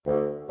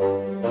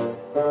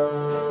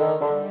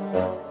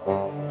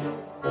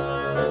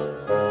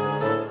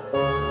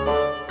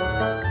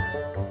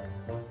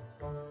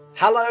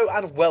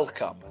and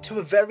welcome to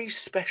a very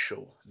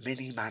special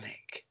mini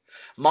ManNic.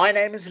 My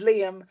name is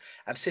Liam,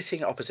 and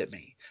sitting opposite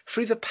me,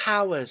 through the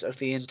powers of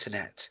the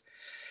internet,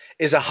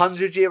 is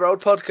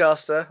 100-year-old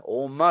podcaster,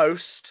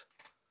 almost.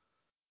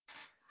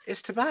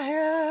 It's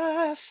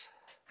Tobias.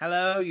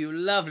 Hello, you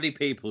lovely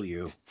people,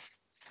 you.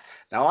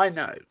 Now I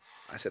know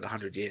I said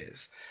 100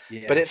 years, but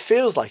Yeah. it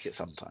feels like it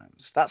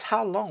sometimes. That's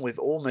how long we've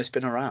almost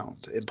been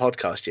around in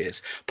podcast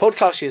years.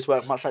 Podcast years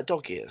work much like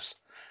dog years.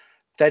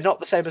 They're not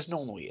the same as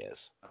normal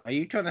years. Are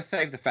you trying to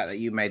save the fact that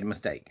you made a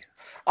mistake?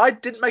 I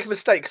didn't make a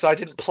mistake because I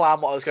didn't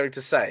plan what I was going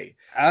to say.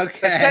 So Okay.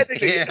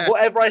 technically, Yeah.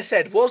 whatever I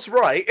said was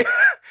right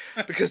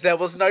because there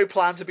was no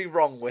plan to be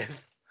wrong with.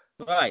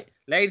 Right,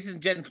 ladies and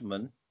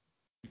gentlemen,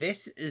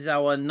 this is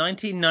our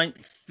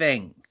 99th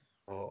thing,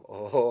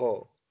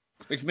 Oh,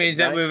 which the means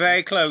that we're 19...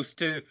 very close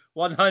to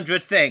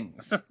 100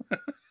 things.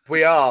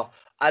 We are.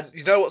 And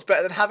you know what's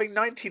better than having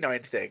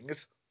 99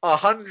 things?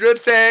 100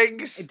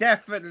 things!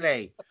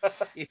 Definitely.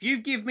 If you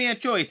give me a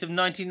choice of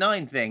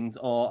 99 things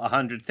or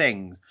 100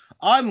 things,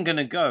 I'm going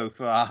to go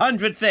for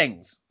 100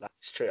 things.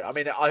 That's true. I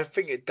mean, I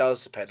think it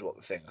does depend what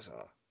the things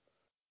are.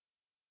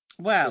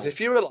 Because Well, if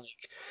you were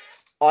like,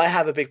 I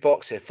have a big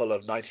box here full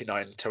of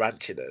 99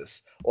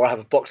 tarantulas, or I have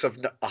a box of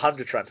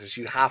 100 tarantulas,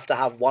 you have to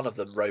have one of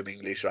them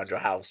roaming loose around your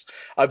house.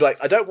 I'd be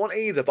like, I don't want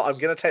either, but I'm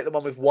going to take the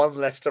one with one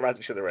less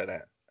tarantula in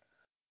it.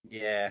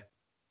 yeah.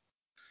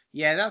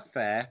 Yeah, that's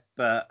fair,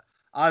 but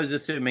I was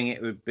assuming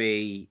it would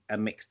be a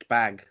mixed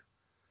bag.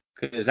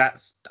 Because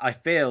I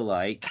feel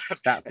like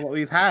that's what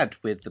we've had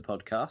with the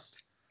podcast.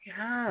 You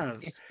It's, have.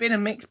 it's been a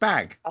mixed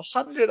bag.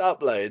 100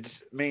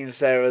 uploads means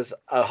there is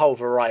a whole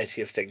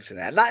variety of things in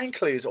there. And that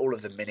includes all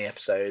of the mini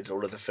episodes,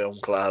 all of the film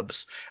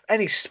clubs,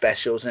 any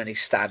specials, and any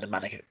standard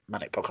Manic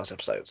podcast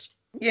episodes.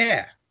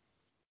 Yeah.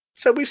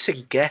 So we've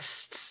seen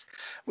guests,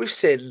 we've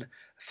seen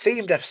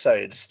themed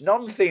episodes,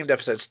 non-themed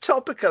episodes,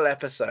 topical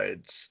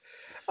episodes.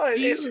 Oh,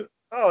 Do it's you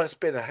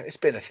it's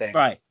been a thing.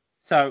 right?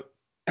 So,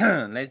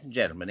 ladies and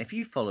gentlemen, if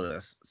you followed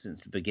us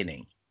since the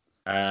beginning,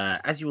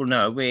 as you all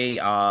know, we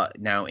are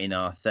now in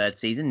our third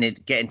season,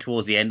 getting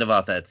towards the end of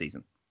our third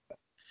season.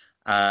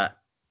 Uh,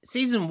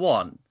 Season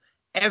one,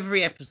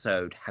 every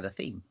episode had a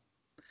theme.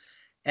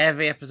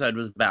 Every episode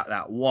was about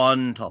that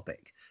one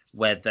topic.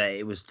 Whether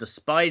it was the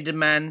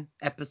Spider-Man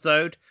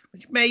episode,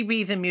 which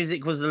maybe the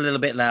music was a little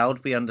bit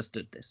loud, we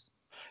understood this.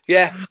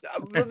 Yeah,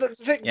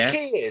 the Yeah.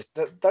 key is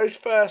that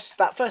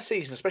that first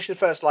season, especially the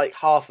first like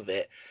half of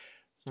it,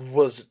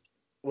 was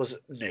was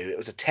new. It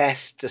was a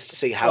test just to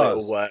see how it all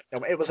Was. worked.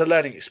 It was a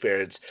learning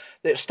experience.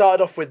 It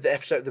started off with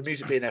the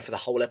music being there for the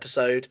whole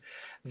episode.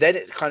 Then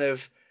it kind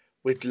of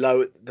with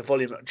low the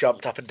volume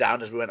jumped up and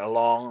down as we went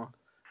along,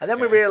 and then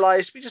we Yeah.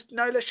 realised we just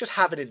no, let's just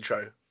have an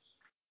intro.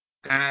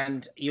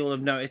 And you'll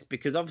have noticed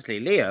because obviously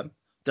Liam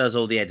does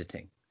all the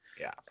editing.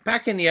 Yeah,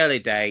 Back in the early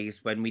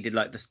days when we did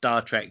like the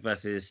Star Trek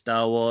versus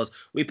Star Wars,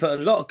 we put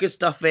a lot of good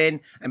stuff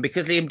in, and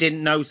because Liam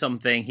didn't know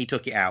something, he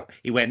took it out.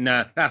 He went,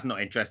 "No, that's not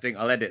interesting.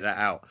 I'll edit that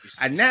out." And we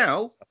swapped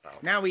now, stuff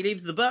out. now he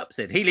leaves the burps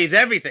in. He leaves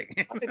everything.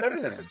 I leave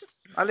everything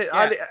in.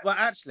 Yeah. Well,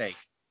 actually, Pretty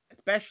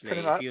especially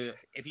if much.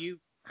 you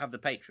have the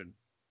patron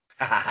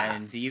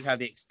and you have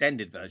the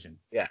extended version,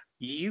 Yeah.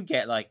 you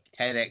get like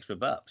 10 extra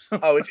burps.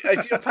 Oh, if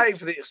you're paying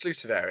for the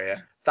exclusive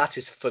area, that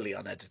is fully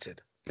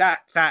unedited.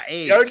 That The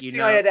is, only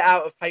thing I edit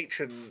out of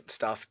Patreon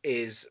stuff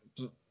is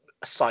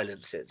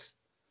silences.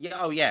 yeah,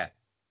 oh yeah.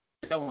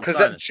 Don't want Because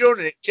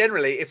silence.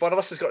 generally, if one of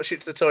us has got to shoot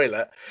to the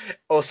toilet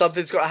or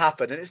something's got to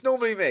happen, and it's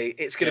normally me,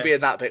 it's going to Yeah. be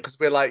in that bit because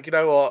we're like, you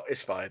know what,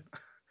 it's fine.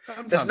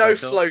 Sometimes I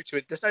talk.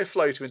 There's no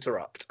flow to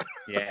interrupt.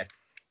 Yeah.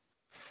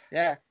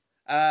 Yeah.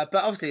 But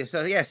obviously,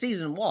 so yeah,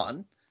 season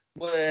one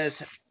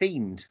was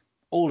themed,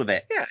 all of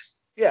it.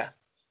 Yeah,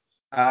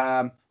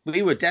 yeah.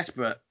 We were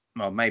desperate.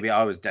 Well, maybe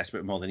I was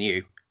desperate more than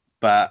you,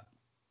 but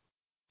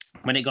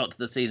when it got to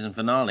the season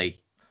finale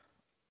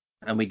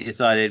and we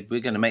decided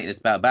we're going to make this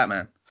about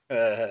Batman,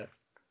 Uh,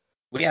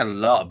 we had a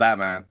lot of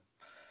Batman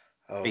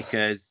oh.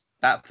 because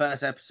that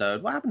first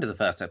episode. What happened to the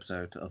first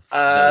episode of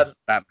the um,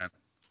 Batman?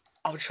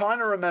 I'm trying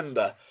to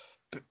remember.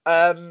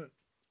 Um,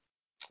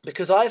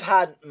 because I've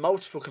had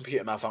multiple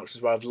computer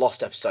malfunctions where I've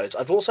lost episodes.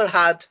 I've also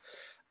had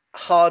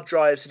hard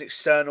drives and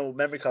external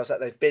memory cards that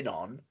they've been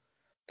on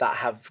that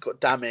have got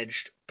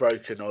damaged,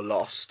 broken, or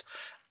lost.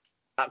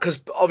 Because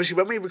obviously,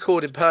 when we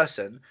record in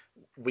person,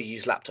 we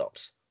use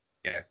laptops.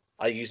 Yes.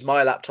 I use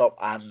my laptop,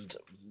 and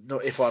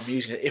not if I'm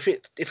using it.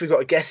 If we've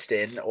got a guest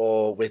in,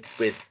 or we're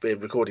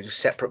recording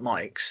separate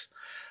mics,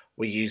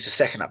 we use a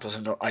second laptop.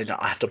 So I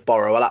have to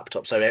borrow a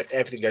laptop, so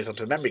everything goes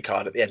onto a memory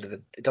card at the end of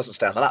the. It doesn't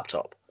stay on the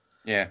laptop.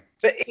 Yeah.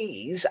 For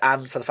ease,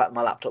 and for the fact that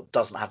my laptop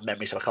doesn't have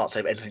memory, so I can't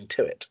save anything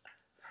to it.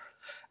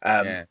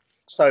 Um, Yeah.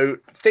 so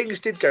things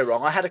did go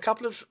wrong. I had a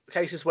couple of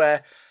cases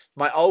where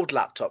my old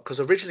laptop, because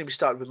originally we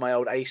started with my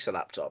old Acer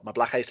laptop, my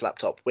black Acer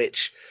laptop,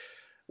 which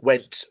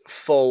went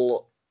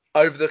full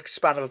over the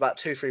span of about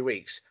 2-3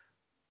 weeks.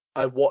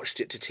 I watched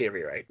it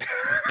deteriorate,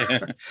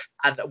 and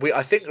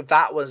I think the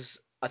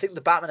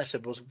Batman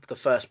episode was the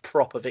first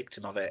proper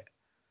victim of it.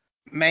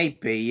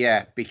 Maybe,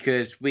 yeah,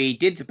 because we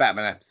did the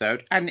Batman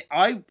episode, and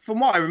from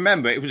what I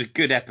remember, it was a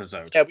good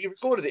episode. Yeah, we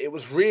recorded it. It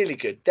was really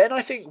good. Then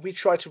I think we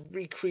tried to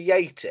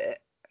recreate it.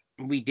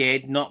 We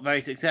did, not very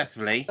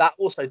successfully, That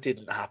also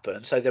didn't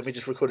happen. So then we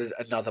just recorded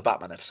another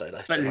Batman episode,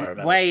 but if I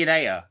remember. way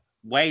later,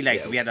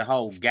 Yeah, we had a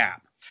whole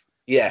gap.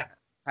 yeah,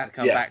 Had to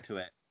come yeah, back to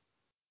it.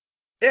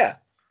 yeah,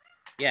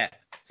 Yeah.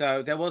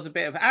 So there was a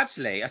bit of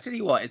actually. I tell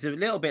you what, it's a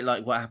little bit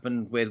like what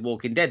happened with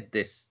Walking Dead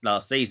this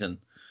last season,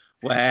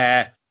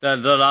 where the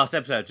last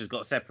episode just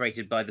got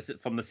separated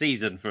from the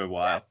season for a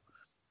while.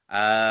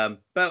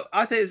 But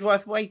I think it's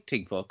worth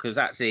waiting for because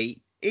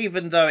actually,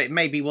 even though it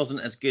maybe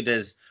wasn't as good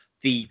as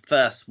the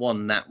first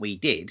one that we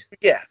did,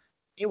 yeah.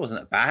 it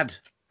wasn't a bad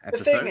The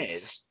thing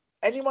episode. is,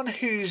 anyone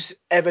who's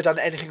ever done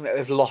anything that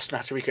they've lost and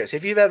had to recreate. So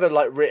if you've ever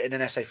like written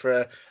an essay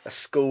for a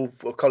school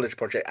or college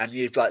project and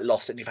you've like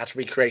lost it and you've had to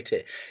recreate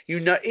it, you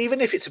know,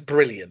 even if it's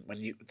brilliant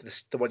when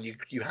the one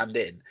you hand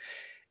in,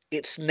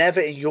 it's never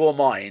in your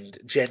mind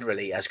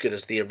generally as good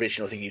as the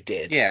original thing you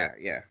did. Yeah,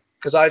 yeah,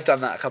 Because I've done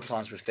that a couple of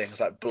times with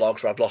things like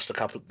blogs where I've lost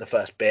the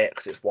first bit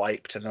because it's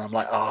wiped, and then I'm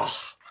like, oh.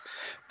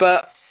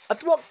 But I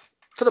thought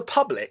for the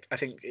public, I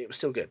think it was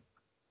still good.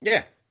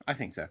 yeah. I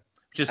think so.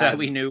 Just that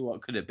we Um, knew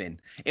what could have been.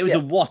 It was yeah,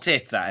 a what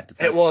if that it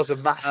episode. was a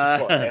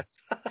massive what Uh,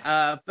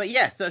 if. but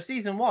yeah, so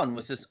season one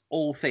was just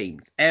all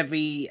themes.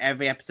 Every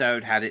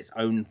episode had its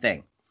own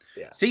thing.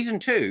 Yeah, Season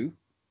two,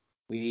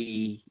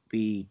 we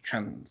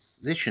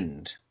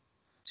transitioned.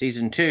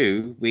 Season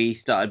two, we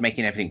started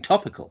making everything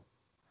topical.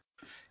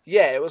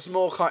 yeah, it was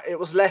more it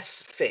was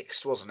less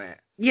fixed, wasn't it?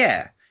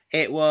 Yeah,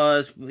 it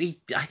was.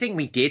 I think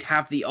we did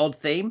have the odd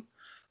theme,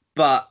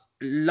 but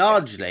Yeah,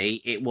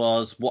 largely it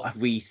was what have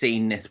we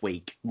seen this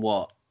week?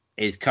 What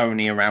is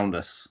currently around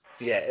us?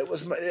 yeah, it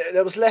was.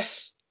 There was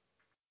less.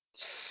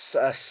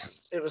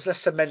 It was less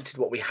cemented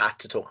what we had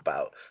to talk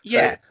about, so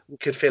Yeah, it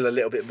could feel a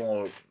little bit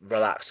more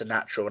relaxed and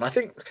natural. And I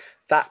think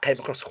that came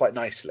across quite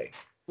nicely.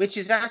 which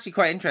is actually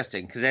quite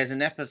interesting because there's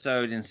an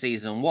episode in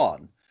season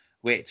one,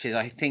 which is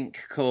I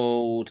think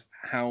called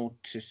how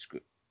to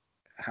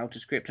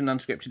script an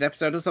unscripted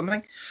episode or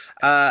something.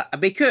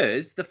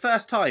 Because the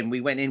first time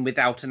we went in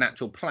without an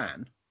actual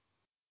plan,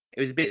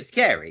 it was a bit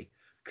scary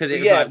because But it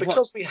was yeah, like, what?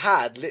 because we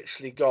had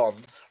literally gone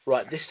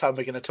right. This time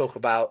we're going to talk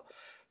about,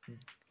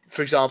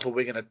 for example,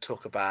 we're going to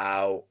talk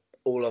about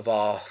all of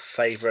our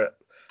favourite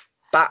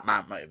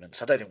Batman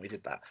moments. I don't think we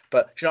did that,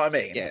 but do you know what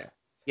I mean? Yeah,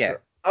 yeah,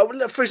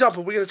 For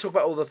example, we're going to talk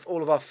about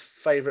all of our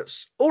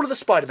favourites, all of the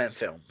Spider-Man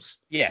films,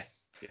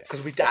 yes, yeah,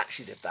 because we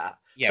actually did that.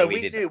 yeah. So We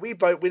we did knew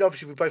that.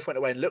 we both went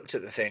away and looked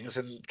at the things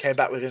and came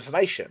back with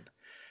information,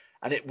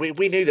 and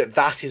we knew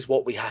that is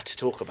what we had to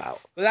talk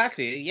about. Well,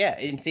 actually, yeah.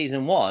 In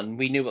season one,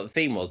 we knew what the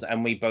theme was,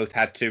 and we both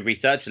had to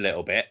research a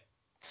little bit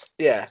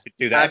Yeah, to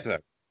do that and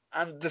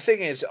episode. the thing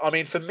is, I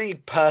mean, for me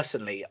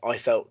personally, I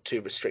felt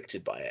too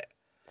restricted by it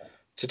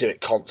to do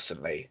it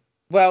constantly.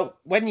 Well,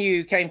 when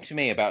you came to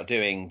me about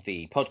doing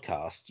the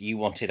podcast, you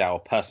wanted our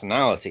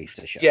personalities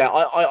to show. Yeah,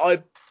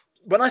 I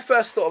when I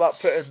first thought about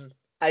putting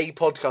a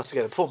podcast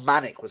together before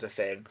ManNic was a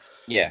thing,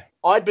 Yeah,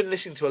 I'd been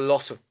listening to a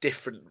lot of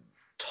different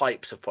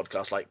types of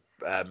podcasts, like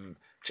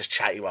just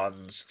chatty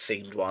ones,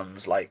 themed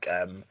ones, like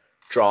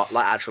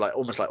like actual, like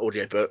almost like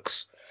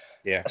audiobooks.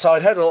 yeah, So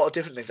I'd heard a lot of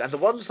different things, and the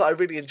ones that I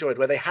really enjoyed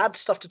where they had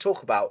stuff to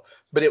talk about,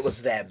 but it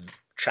was them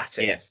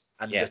chatting yes,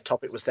 and the yeah,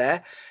 topic was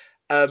there.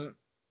 Um,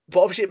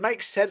 but obviously, it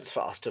makes sense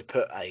for us to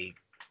put a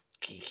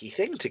geeky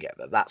thing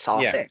together. That's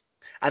our yeah, thing,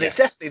 and yeah. it's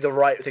definitely the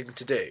right thing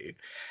to do.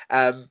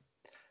 Um,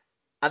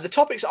 and the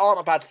topics aren't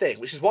a bad thing,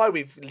 which is why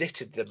we've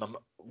littered them.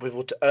 We've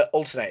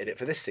alternated it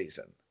for this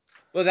season.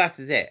 Well, that's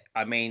it.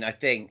 I mean, I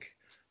think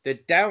the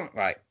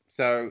downright.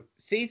 So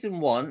season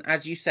one,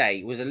 as you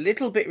say, was a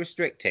little bit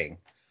restricting,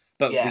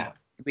 but Yeah,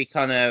 we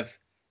kind of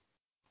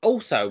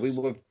also we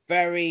were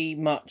very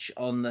much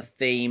on the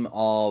theme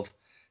of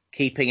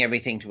keeping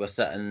everything to a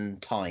certain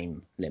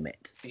time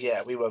limit.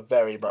 yeah, we were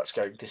very much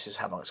going. This is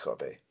how long it's got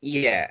to be.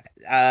 Yeah.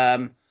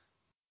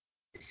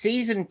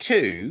 Season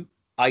two,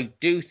 I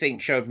do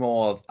think showed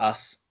more of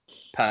us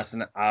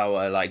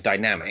our like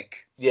dynamic.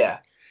 Yeah,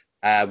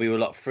 We were a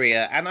lot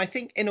freer, and I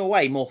think in a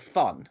way more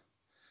fun.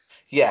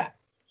 yeah,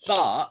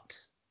 But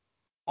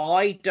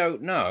I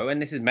don't know,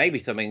 and this is maybe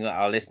something that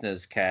our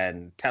listeners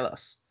can tell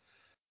us.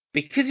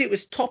 Because it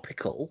was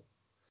topical,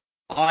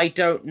 I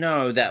don't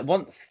know that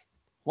once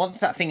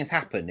that thing has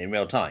happened in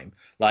real time,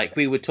 like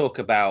we would talk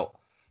about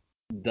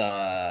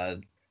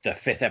the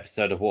fifth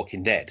episode of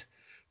Walking Dead.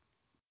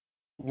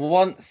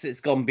 Once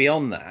it's gone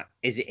beyond that,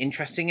 is it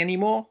interesting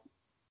anymore?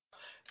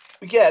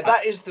 yeah. I,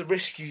 That is the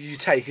risk you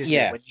take, isn't it?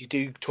 yeah, When you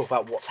do talk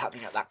about what's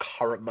happening at that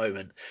current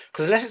moment,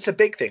 because unless it's a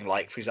big thing,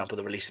 like for example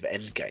the release of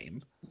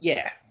Endgame.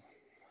 yeah,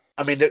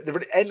 I mean, the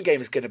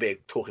Endgame is going to be a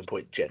talking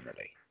point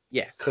generally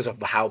yes. because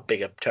of how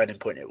big a turning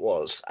point it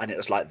was, and it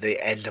was like the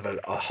end of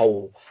a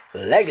whole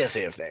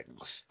legacy of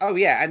things. Oh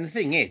yeah, and the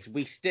thing is,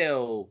 we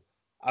still.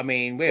 I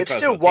mean, we're It's both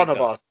still on one of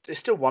TikTok. our it's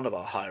still one of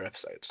our higher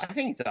episodes. I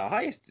think it's our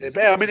highest. I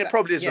mean, it That,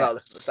 probably is yeah. without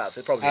looking at the stats.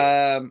 It probably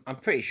is. I'm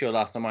pretty sure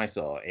last time I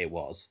saw it, it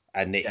was,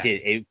 and it Yeah,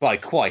 did it by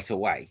quite a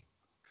way.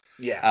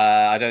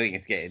 Yeah. I don't think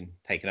it's getting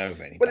taken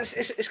over Well, anytime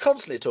soon. it's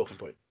constantly a talking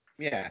point.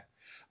 Yeah,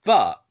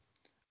 but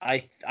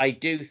I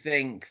do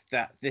think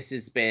that this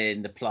has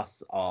been the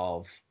plus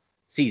of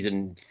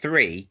season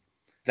 3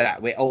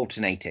 that we're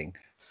alternating.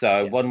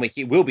 So Yeah. one week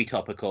it will be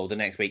topical, the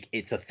next week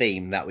it's a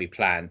theme that we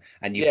plan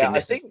and you Yeah, can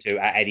listen to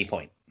at any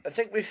point. I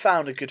think we've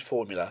found a good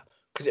formula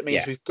because it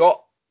means Yeah, we've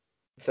got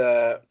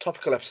the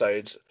topical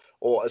episodes,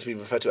 or as we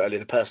referred to earlier,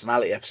 the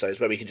personality episodes,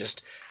 where we can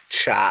just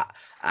chat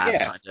and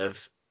yeah, kind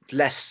of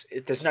less.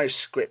 There's no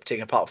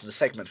scripting apart from the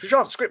segments, which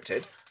aren't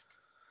scripted.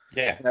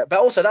 yeah. But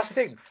also, that's the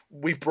thing.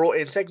 We brought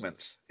in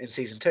segments in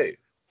season 2.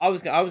 I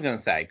was going to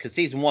say because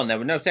season 1 there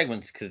were no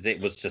segments because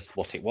it was just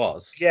what it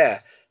was.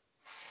 Yeah,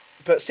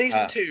 but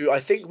season Uh, 2, I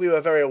think we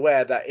were very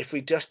aware that if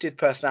we just did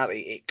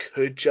personality, it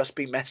could just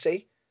be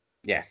messy.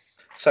 yes,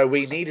 So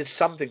we needed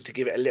something to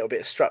give it a little bit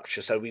of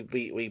structure. So we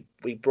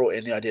brought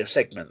in the idea of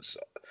segments,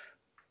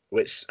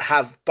 which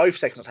have both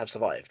segments have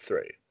survived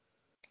through.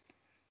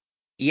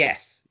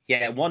 yes,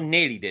 yeah. One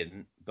nearly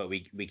didn't, but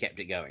we kept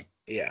it going.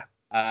 Yeah,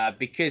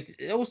 Because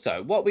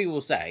also what we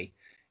will say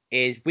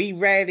is we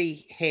rarely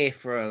hear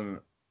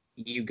from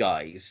you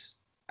guys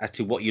as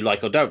to what you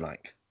like or don't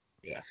like.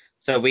 yeah,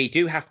 So we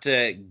do have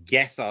to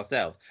guess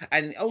ourselves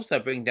and also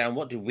bring down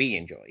what do we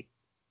enjoy.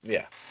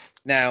 yeah,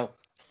 Now,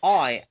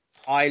 I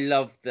I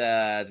love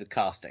the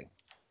casting.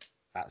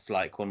 That's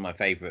like one of my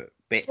favorite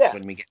bits yeah,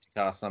 when we get to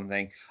cast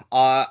something.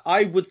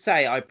 I would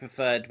say I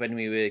preferred when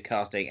we were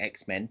casting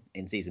X-Men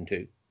in season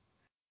 2.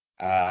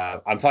 yeah.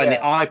 I personally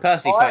I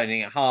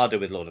finding it harder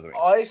with Lord of the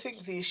Rings. I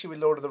think the issue with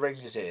Lord of the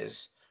Rings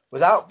is,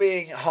 without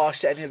being harsh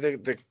to any of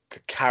the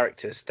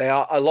characters, they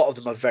are a lot of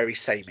them are very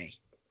samey.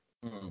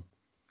 Mm.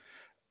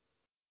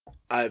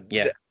 Uh,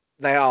 Yeah, th-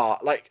 they are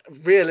like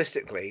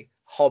realistically,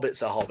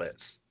 hobbits are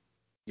hobbits.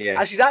 yeah.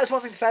 Actually, that's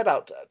one thing to say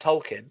about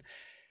Tolkien.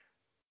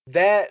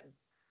 Their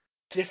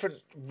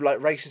different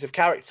like races of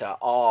character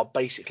are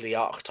basically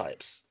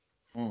archetypes.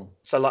 Mm.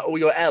 So like all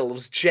your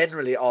elves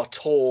generally are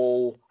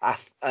tall,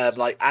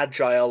 like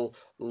agile,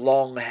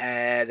 long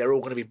hair. They're all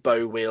going to be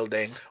bow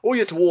wielding. All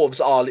your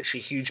dwarves are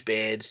literally huge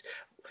beards.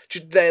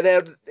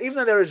 They're even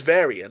though there is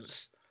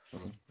variance,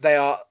 Mm. they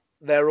are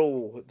they're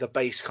all the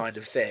base kind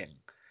of thing.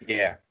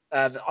 Yeah.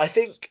 I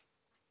think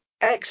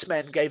X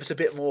Men gave us a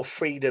bit more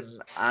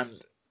freedom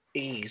and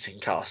ease in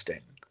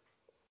casting.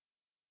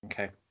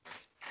 Okay.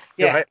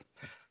 You're Yeah. right.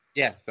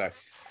 Yeah. So,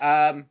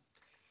 um,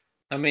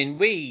 I mean,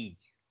 we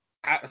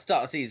at the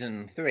start of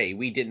season 3,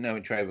 we didn't know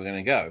which way we were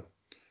going to go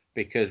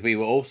because we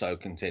were also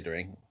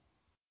considering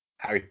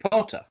Harry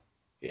Potter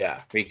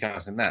Yeah,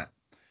 recasting that,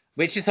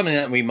 which is something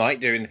that we might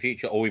do in the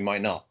future or we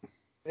might not.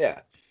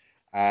 yeah.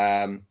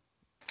 Um,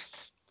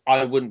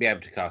 I wouldn't be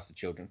able to cast the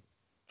children.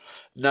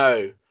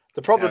 No,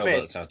 the problem Oh, but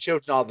is the so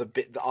children are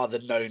the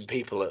known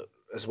people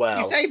as you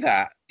well. say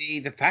that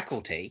the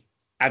faculty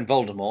and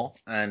Voldemort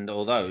and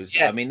all those.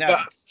 Yeah, I mean but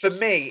that. for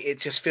me, it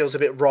just feels a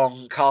bit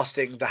wrong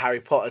casting the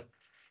Harry Potter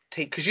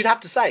because you'd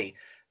have to say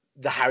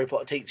the Harry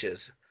Potter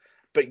teachers,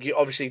 but you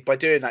obviously by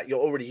doing that you're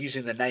already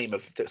using the name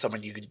of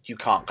someone you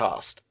can't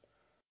cast.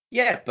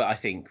 Yeah, but I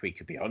think we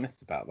could be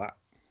honest about that.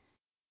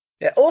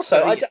 Yeah. So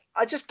Also,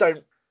 I just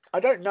don't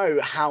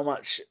know how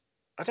much.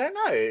 I don't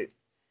know.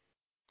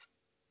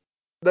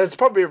 There's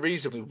probably a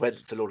reason we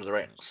went for Lord of the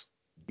Rings.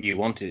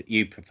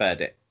 you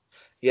preferred it.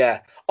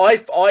 Yeah, I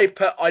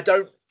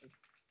don't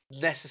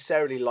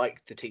necessarily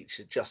like the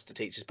teachers, just the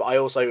teachers, but I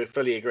also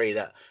fully agree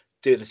that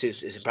doing the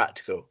students is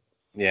impractical.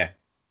 Yeah.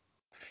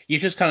 You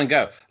just kind of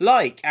go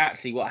like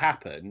actually what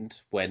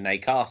happened when they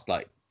cast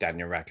like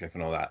Daniel Radcliffe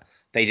and all that.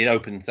 They did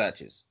open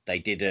searches. They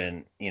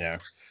didn't,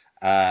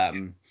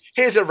 um,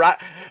 Here's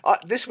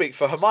this week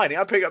for Hermione.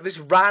 I picked up this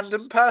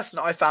random person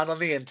I found on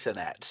the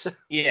internet.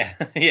 yeah,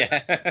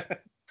 yeah,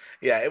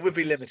 Yeah, it would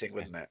be limiting,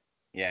 wouldn't it?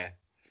 yeah.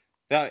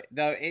 Though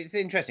it's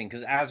interesting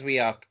because as we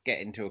are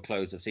getting to a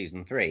close of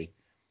season 3,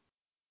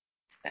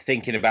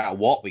 thinking about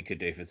what we could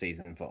do for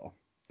season 4,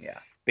 Yeah,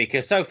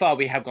 because so far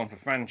we have gone for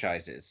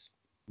franchises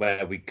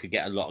where we could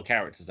get a lot of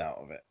characters out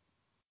of it.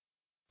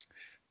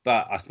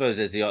 But I suppose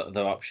there's the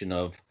other option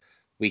of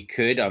we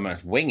could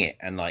almost wing it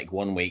and like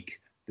one week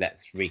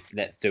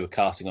let's do a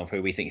casting of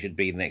who we think should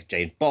be the next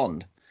James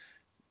Bond,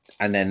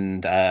 and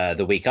then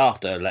the week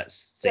after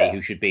let's see yeah,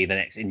 who should be the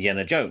next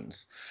Indiana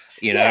Jones.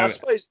 You yeah. I know,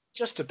 suppose it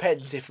just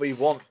depends if we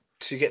want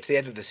to get to the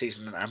end of the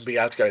season and be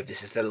able to go.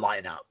 This is the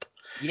lineup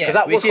because yeah,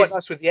 that was which quite is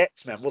nice with the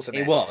X Men, wasn't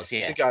it it? was To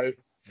yeah. go,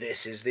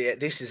 this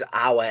is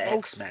our Also,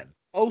 X Men.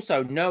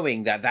 also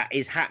knowing that that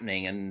is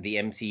happening and the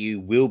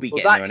MCU will be Well,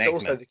 getting that their own is X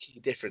also Men, the key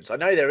difference. I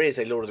know there is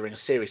a Lord of the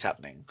Rings series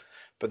happening,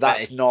 but but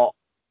that's not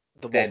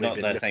the they're what we've not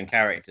been the looking same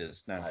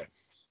characters. No. at. No.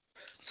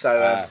 So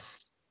Uh,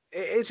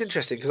 it's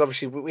interesting because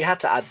obviously we had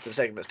to add the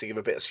segments to give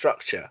a bit of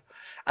structure,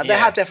 and they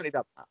have yeah, definitely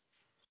done that.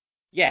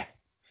 yeah.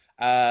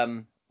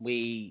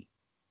 We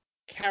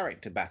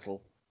character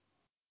battle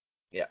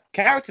Yeah,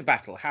 character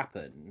battle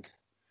happened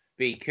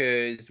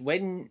because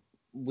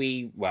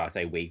I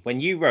say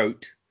when you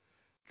wrote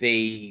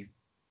the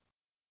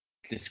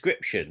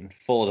description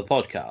for the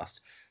podcast,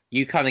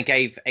 you kind of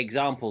gave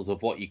examples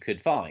of what you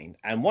could find.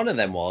 And one of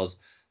them was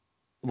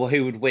well,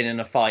 who would win in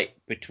a fight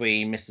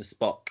between Mr.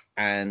 Spock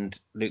and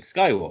Luke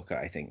Skywalker,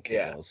 I think it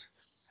Yeah. was.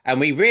 And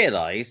we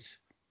realized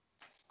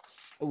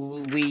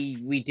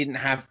we didn't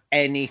have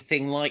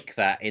anything like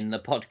that in the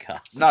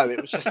podcast. No,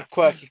 it was just a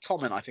quirky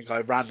comment I think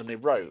I randomly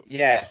wrote.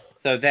 Yeah.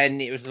 So then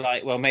it was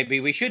like, well, maybe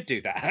we should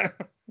do that.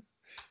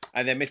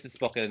 And then Mr.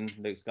 Spock and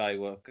Luke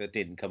Skywalker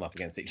didn't come up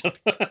against each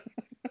other.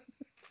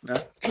 No,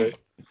 true.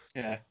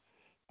 Yeah.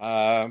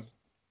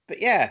 But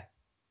yeah,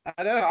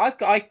 I don't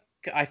know.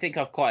 I think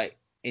I've quite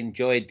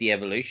enjoyed the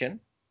evolution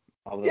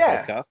of the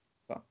Yeah. podcast.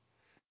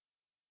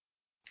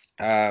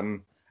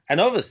 And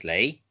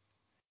obviously,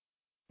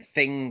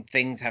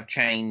 things have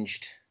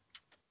changed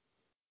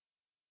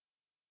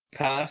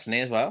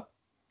personally as well.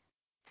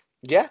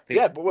 Yeah,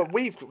 yeah, but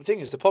the thing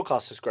is, the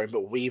podcast has grown,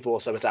 but we've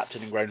also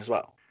adapted and grown as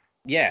well.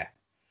 Yeah.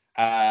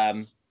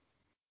 I'm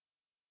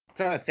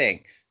trying to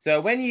think. So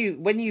when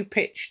you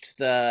pitched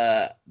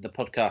the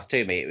podcast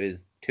to me, it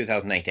was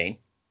 2018.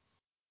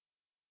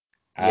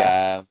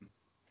 Yeah, Um,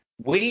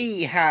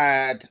 we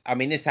had, I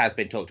mean, this has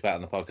been talked about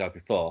on the podcast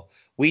before.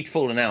 We'd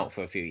fallen out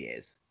for a few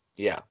years,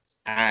 yeah,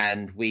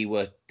 and we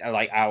were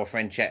like our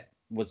friendship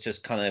was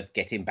just kind of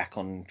getting back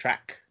on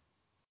track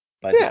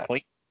by this yeah.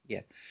 point.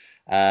 Yeah.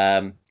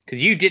 Because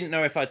you didn't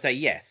know if I'd say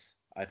yes.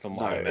 From No,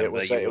 what I remember,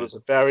 you it were was a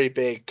very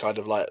big kind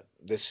of like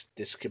this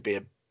could be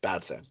a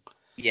bad thing.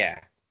 yeah.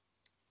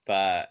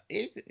 But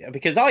it's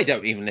because I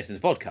don't even listen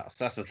to podcasts.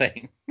 That's the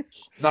thing.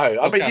 No,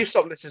 I mean you Podcast.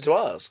 stopped listening to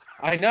us.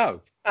 I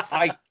know.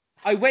 I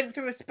I went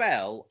through a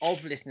spell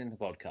of listening to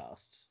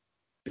podcasts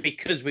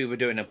because we were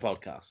doing a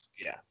podcast.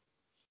 Yeah,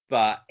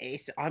 But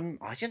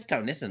I just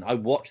don't listen. I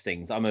watch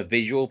things. I'm a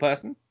visual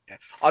person. yeah.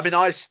 I mean,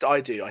 I still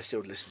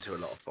listen to a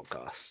lot of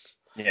podcasts,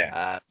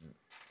 Yeah. um,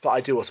 but I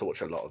do also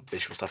watch a lot of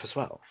visual stuff as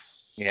well.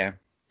 Yeah.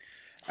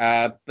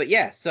 But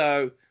yeah,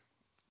 so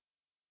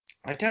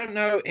I don't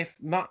know if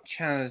much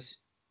has.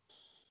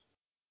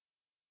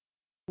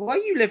 Were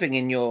you living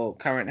in your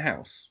current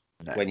house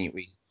No, when you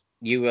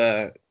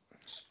were?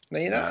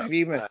 You know, no. have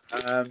you?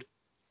 Um,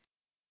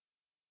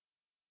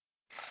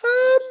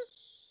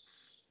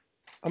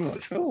 I'm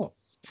not sure.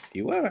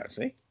 You were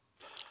actually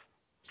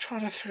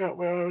trying to figure out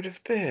where I would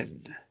have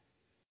been.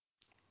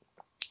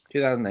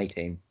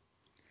 2018.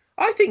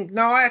 I think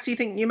no. I actually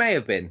think you may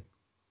have been.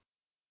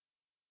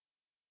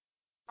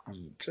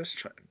 I'm just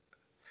trying.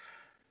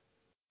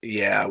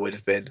 Yeah, I would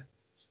have been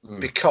Mm.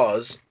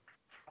 because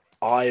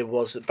I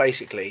was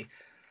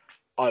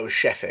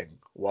chefing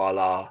while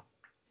our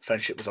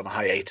friendship was on a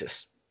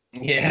hiatus.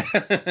 Yeah.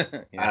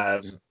 Yeah.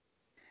 Um,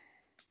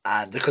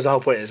 and because the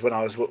whole point is when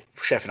I was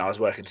chefing, I was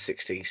working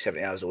 60,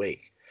 70 hours a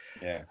week.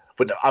 Yeah.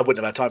 I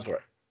wouldn't have had time for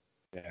it.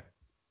 Yeah.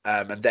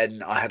 And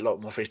then I had a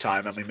lot more free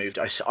time and we moved.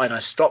 And I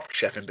stopped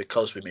chefing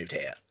because we moved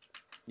here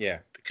Yeah.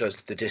 because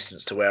the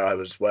distance to where I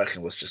was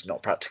working was just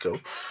not practical.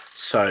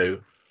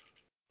 So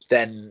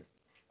then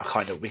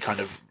we kind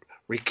of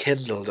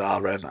rekindled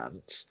our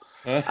romance.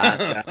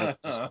 And,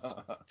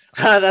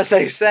 and as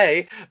they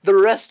say, the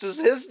rest is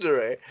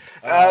history.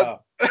 Um, uh,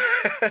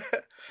 right.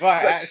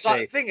 but the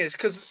Actually. thing is,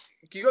 because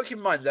you got to keep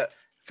in mind that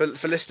for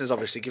listeners,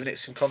 obviously, giving it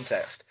some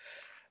context,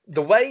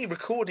 the way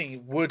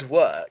recording would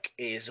work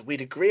is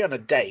we'd agree on a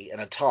date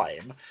and a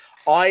time.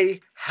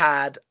 I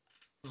had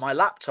my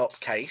laptop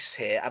case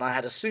here, and I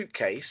had a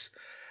suitcase.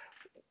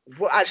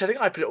 Well, actually, I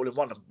think I put it all in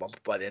one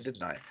by the end,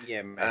 didn't I?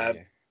 Yeah. Maybe. Um,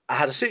 Yeah. I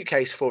had a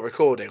suitcase for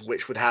recording,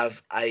 which would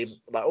have a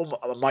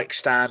mic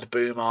stand,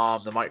 boom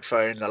arm, the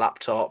microphone, the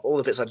laptop, all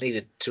the bits I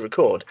needed to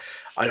record.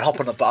 I'd hop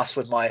on a bus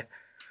with my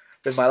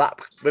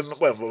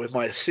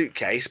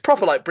suitcase,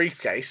 proper like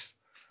briefcase,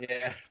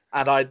 Yeah.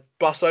 and I'd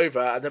bus over,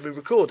 and then we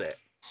record it.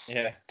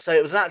 Yeah. So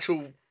it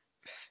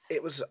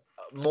was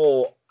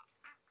more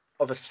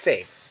of a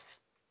thing.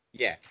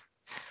 Yeah.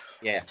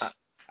 Yeah. Uh,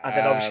 and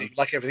then Um. obviously,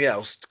 like everything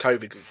else,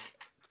 COVID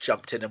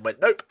jumped in and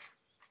went, nope.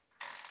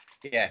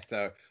 Yeah.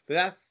 So, but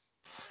that's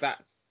the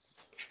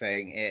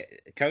thing.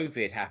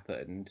 COVID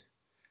happened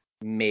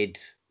mid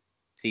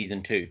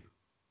season 2.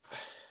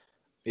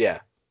 Yeah,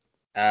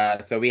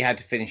 So we had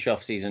to finish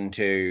off season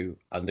 2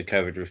 under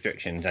COVID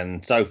restrictions,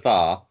 and so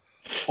far,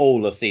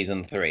 all of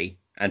season 3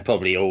 and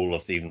probably all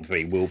of season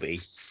 3 will be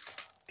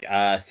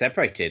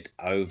separated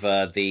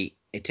over the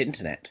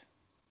internet.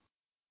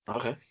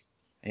 okay.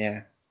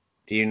 Yeah.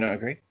 Do you not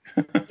agree?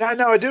 No,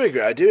 no, I do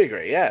agree. I do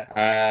agree.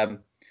 Yeah, um,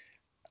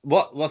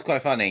 what's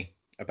quite funny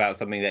about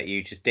something that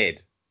you just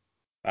did?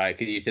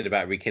 Because you said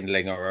about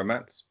rekindling our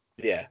romance.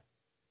 yeah.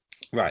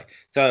 Right.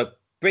 So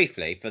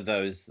briefly, for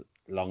those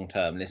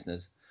long-term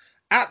listeners,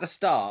 at the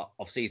start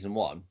of season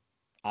 1,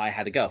 I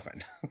had a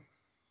girlfriend.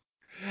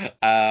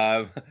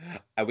 um,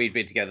 and we'd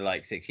been together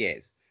like 6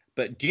 years.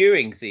 But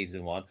during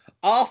season 1,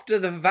 after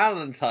the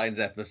Valentine's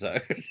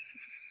episode,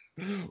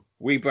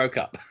 we broke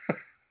up.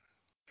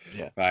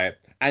 Yeah. Right.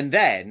 And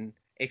then,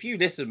 if you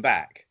listen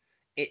back,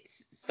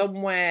 it's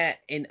somewhere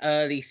in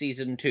early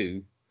season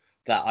 2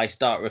 that I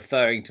start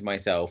referring to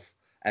myself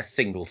as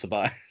single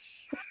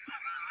Tobias.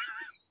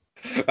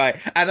 Right.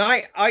 And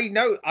I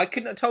know, I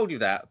couldn't have told you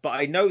that, but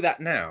I know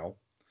that now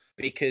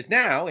because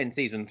now in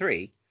season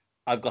 3,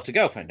 I've got a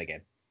girlfriend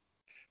again.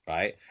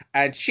 right?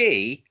 And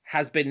she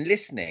has been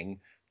listening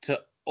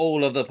to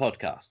all of the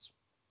podcasts,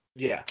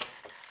 Yeah.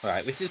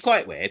 right? Which is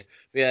quite weird.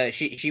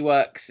 She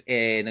works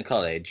in a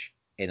college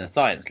in a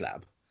science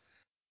lab,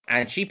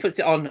 and she puts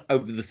it on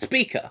over the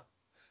speaker,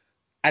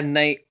 and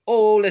they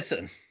all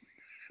listen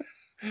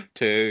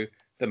to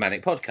the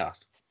ManNic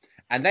podcast,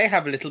 and they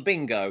have a little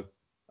bingo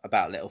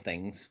about little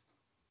things.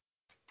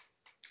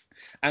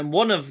 And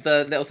one of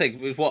the little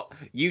things was what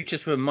you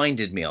just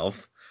reminded me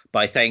of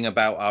by saying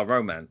about our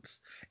romance.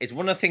 Is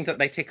one of the things that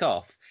they tick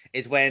off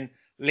is when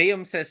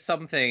Liam says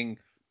something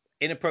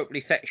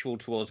inappropriately sexual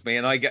towards me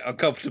and I get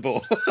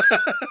uncomfortable.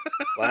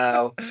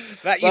 Wow.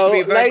 That used to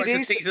be Well, very much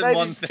a season one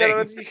ladies and thing.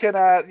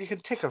 gentlemen, you can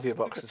tick off your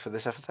boxes for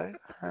this episode.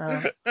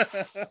 And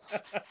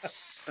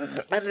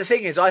the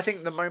thing is, I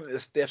think the moment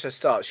the episode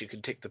starts, you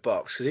can tick the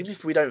box because even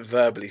if we don't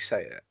verbally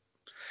say it,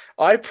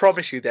 I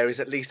promise you there is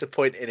at least a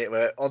point in it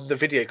where on the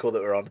video call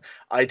that we're on,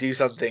 I do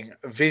something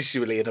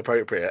visually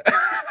inappropriate.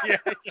 Yeah,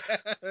 yeah,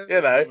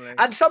 You know, normally.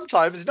 and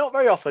sometimes, not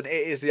very often, it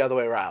is the other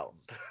way around.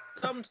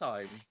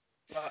 Sometimes,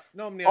 but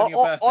normally on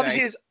your On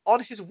birthday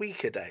his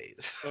weaker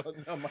days, or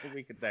on my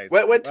weekend days.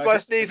 when Well, I don't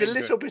Tobias needs a get into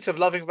it. little bit of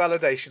loving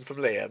validation from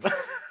Liam,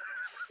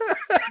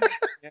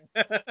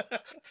 Yeah.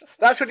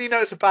 that's when you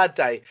know it's a bad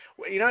day.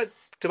 You know,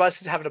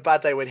 Tobias is having a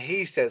bad day when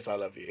he says "I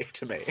love you"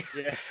 to me.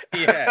 Yeah,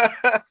 yeah,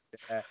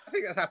 yeah. I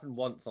think that's happened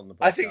once on the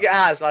I think podcast. it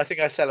has. And I think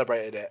I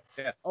celebrated it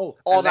Yeah. Oh,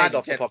 and on and ladies and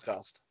off the gentlemen,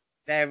 podcast.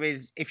 there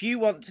is, if you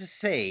want to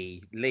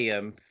see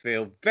Liam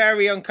feel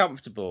very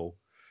uncomfortable,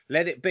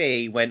 let it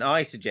be when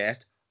I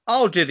suggest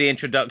I'll do the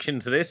introduction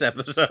to this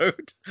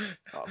episode.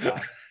 Not a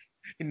fan.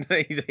 He Not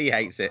a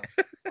hates it.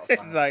 fan. Not a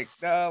It's fan. like,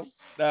 no,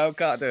 no,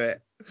 can't do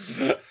it.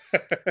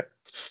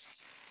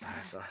 No,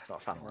 it's not a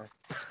fan of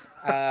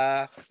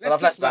that. But Let's I've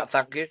talk left that. about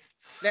Thank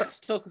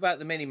you.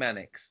 the mini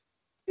manics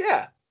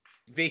Yeah.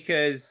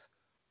 because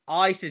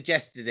I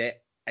suggested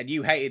it and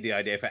you hated the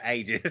idea for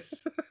ages.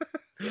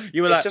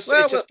 You were It like, just it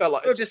well, just felt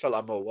like we'll just,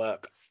 more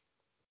work.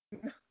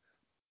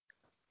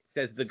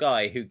 says the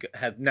guy who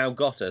has now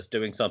got us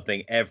doing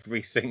something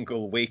every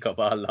single week of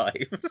our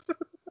lives.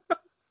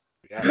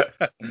 Yeah.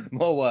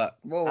 More work,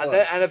 more And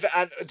work.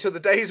 and until the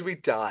days we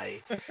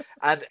die,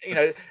 and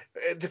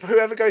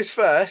whoever goes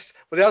first,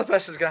 well, the other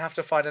person's going to have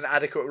to find an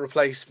adequate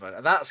replacement,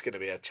 and that's going to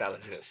be a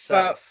challenge in But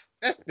itself.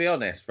 let's be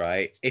honest,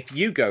 right? If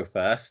you go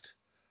first,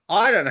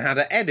 I don't know how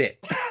to edit.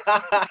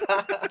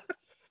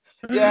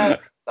 Yeah,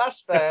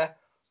 that's fair.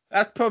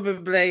 That's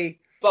probably.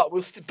 But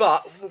we'll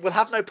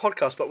have no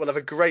podcast, but we'll have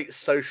a great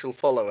social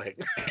following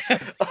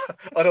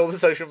on all the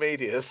social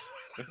medias.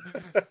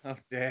 Oh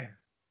dear.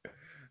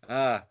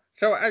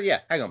 Yeah,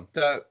 hang on.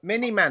 So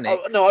mini Oh,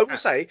 manics. no, I will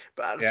say,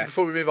 but Yeah,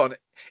 before we move on,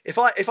 if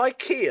I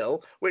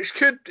keel, which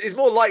is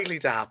more likely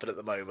to happen at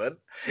the moment,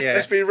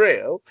 let's yeah, be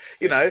real.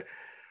 You yeah, know,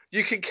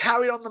 you can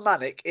carry on the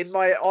manic in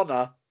my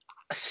honour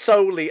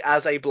solely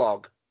as a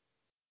blog.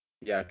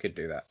 yeah. I could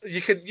do that.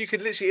 You can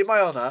literally in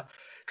my honour,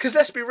 because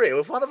let's be real,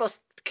 if one of us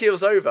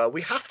keels over,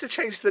 we have to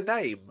change the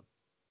name.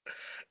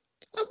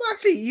 Oh, well,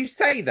 actually, you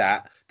say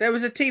that there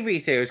was a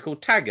TV series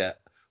called Taggart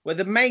where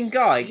the main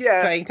guy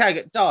Yeah, playing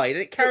Taggart died,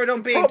 and it but carried on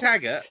the being problem,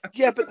 Taggart.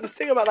 yeah, but the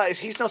thing about that is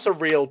he's not a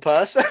real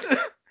person.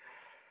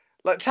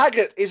 Like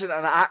Taggart isn't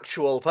an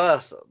actual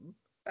person.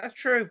 That's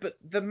true, but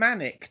the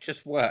manic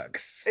just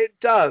works. It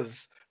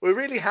does. We're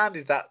really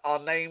handy that our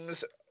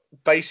names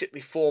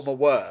basically form a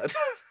word,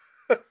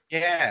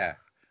 Yeah,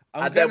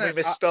 I'm and then we gonna.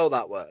 misspell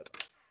that word.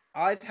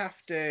 I'd have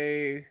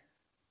to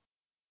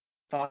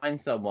find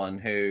someone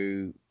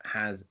who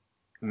has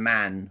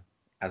man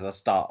as a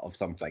start of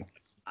something,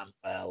 And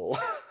well,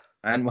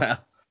 and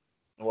well,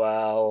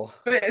 well,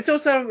 but it's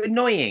also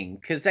annoying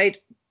because they'd,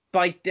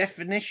 by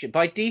definition,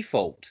 by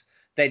default,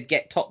 they'd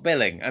get top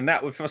billing, and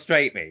that would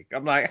frustrate me.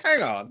 I'm like,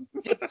 hang on.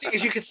 yeah, the thing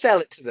is, you could sell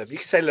it to them. You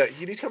could say, "Look,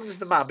 you need to come as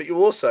the man, but you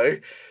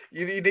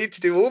need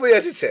to do all the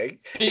editing.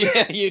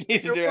 Yeah, you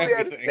need to Do do all the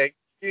everything. editing.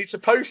 You need to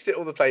post it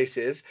all the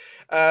places.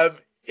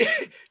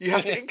 You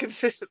have to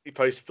inconsistently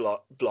post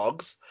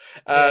blogs.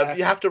 Yeah,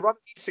 You have to run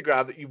an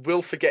Instagram that you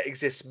will forget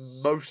exists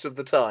most of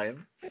the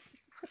time.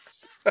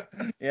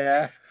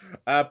 yeah.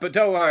 But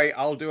don't worry,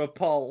 I'll do a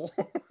poll.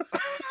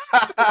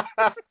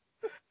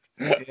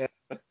 Yeah,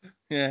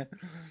 Yeah.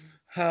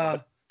 oh, Uh,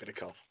 bit of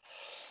cough.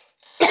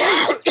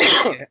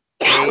 yeah.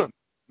 See,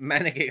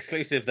 manic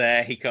exclusive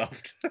there. He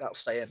coughed. That'll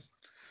stay in.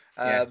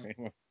 Yeah.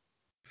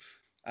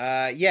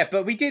 Um, Yeah,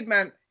 but we did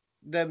man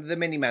the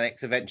mini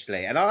manics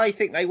eventually, and I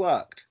think they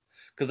worked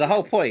because the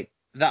whole point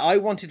that I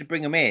wanted to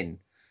bring them in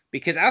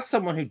because as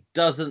someone who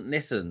doesn't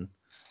listen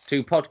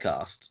to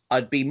podcasts,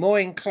 I'd be more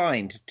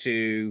inclined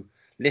to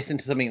listen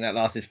to something that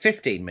lasted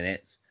 15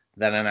 minutes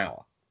than an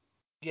hour.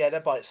 yeah,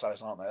 they're bite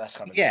sized, aren't they? That's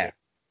kind of the Yeah.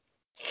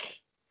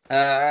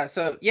 key.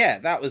 So yeah,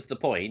 that was the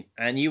point,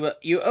 and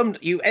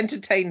you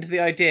entertained the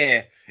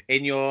idea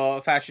in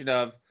your fashion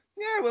of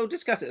yeah, we'll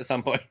discuss it at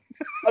some point.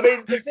 I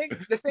mean,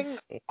 the thing,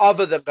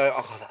 other than going,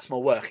 oh, that's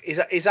more work,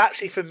 is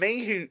actually for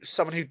me,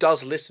 someone who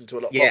does listen to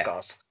a lot of Yeah,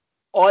 podcasts.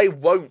 I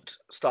won't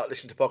start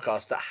listening to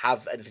podcasts that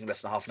have anything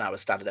less than half an hour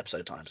standard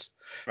episode times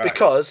right.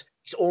 because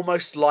it's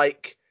almost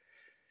like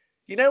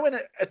You know when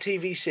a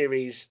TV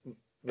series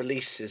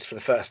releases for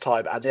the first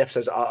time and the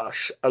episodes are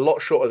a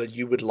lot shorter than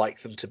you would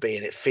like them to be,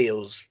 and it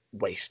feels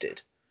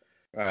wasted.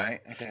 Right.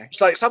 Okay. It's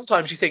like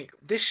sometimes you think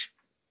this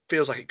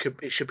feels like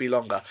it should be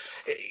longer.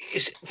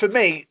 It's for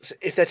me,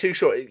 if they're too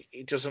short,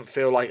 it doesn't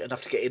feel like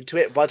enough to get into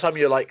it. By the time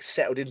you're like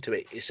settled into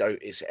it, it's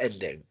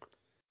ending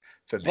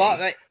for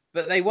But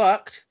me. they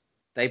worked.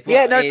 They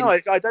Yeah, put no, no,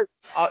 in, I don't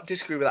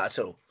disagree with that at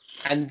all.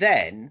 and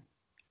then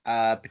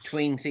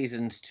between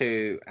seasons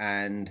 2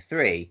 and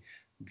 3,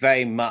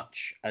 very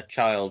much a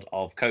child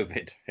of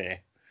COVID here.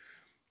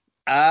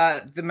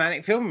 The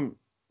Manic Film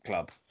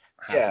Club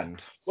Yeah.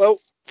 happened. Well,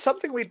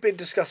 something we'd been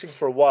discussing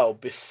for a while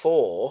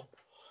before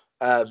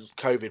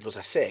COVID was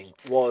a thing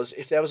was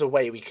if there was a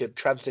way we could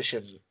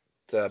transition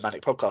the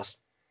Manic podcast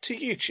to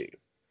YouTube.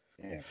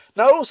 Yeah.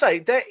 Now, I will say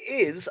there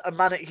is a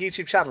Manic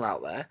YouTube channel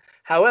out there.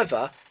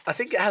 However, I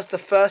think it has the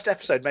first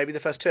episode, maybe the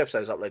first two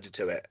episodes uploaded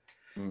to it,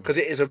 Mm. because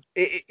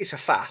it's a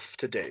faff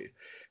to do.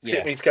 Because it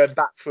Yeah. means going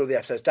back through the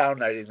episodes,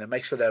 downloading them,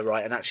 make sure they're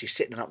right, and actually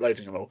sitting and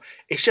uploading them all.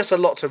 It's just a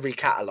lot to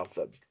recatalog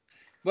them.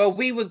 Well,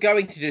 we were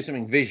going to do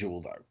something visual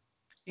though.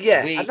 Yeah,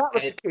 and We that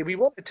was the key. We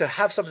wanted to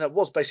have something that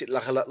was basically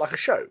like a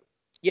show.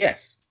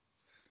 Yes,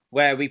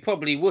 where we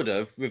probably would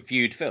have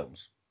reviewed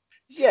films.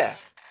 Yeah,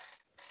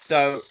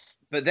 So,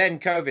 but then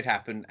COVID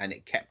happened and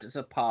it kept us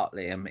apart,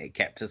 Liam. It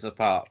kept us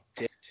apart.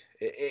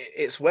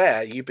 it's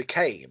where you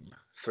became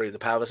through the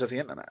powers of the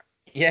internet.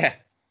 Yeah.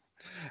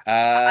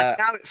 And Uh,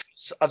 now it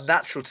feels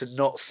unnatural to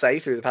not say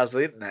through the powers of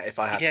the internet if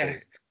I had yeah.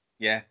 to.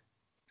 Yeah.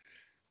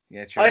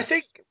 Yeah, I true.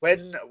 think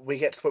when we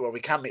get to the point where we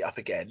can meet up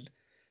again,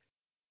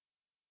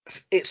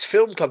 it's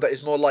film club that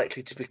is more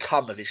likely to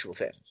become a visual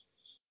thing.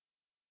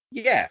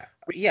 Yeah.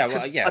 Yeah.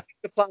 Well, I yeah. think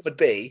the plan would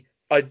be,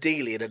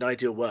 ideally, in an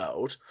ideal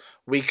world,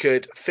 we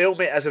could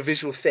film it as a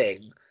visual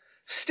thing,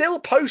 still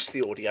post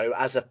the audio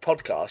as a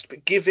podcast,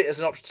 but give it as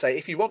an option to say,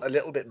 if you want a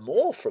little bit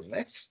more from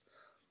this,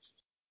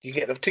 you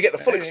get to get the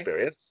full Okay.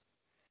 experience.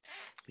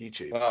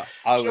 YouTube. Well,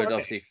 I Do you know would what I mean?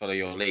 obviously follow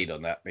your lead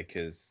on that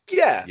because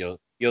Yeah.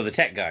 you're the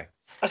tech guy.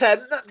 I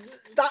said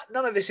that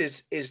none of this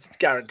is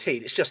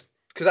guaranteed. It's just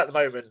because at the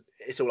moment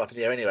it's all up in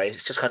the air anyway.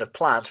 It's just kind of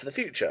plans for the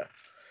future.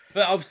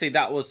 But obviously,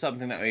 that was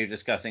something that we were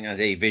discussing as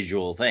a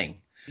visual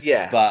thing.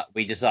 Yeah, But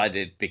we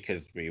decided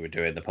because we were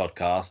doing the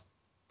podcast,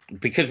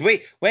 because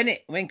when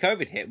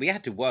COVID hit, we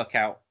had to work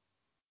out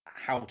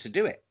how to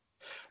do it.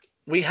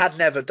 we had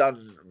never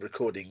done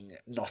recording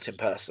not in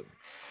person.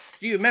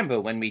 Do you remember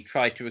when we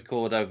tried to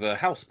record over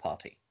House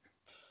Party?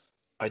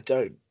 I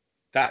don't.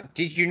 That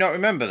did you not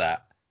remember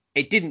that?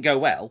 It didn't go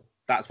well.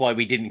 That's why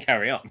we didn't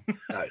carry on.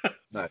 No,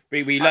 no.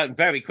 We I, learned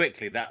very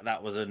quickly that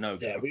that was a no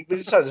yeah, go. we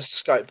decided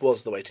Skype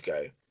was the way to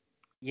go.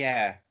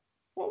 Yeah.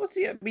 What was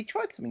the? We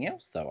tried something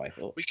else though. I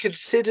thought. We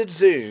considered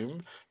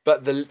Zoom,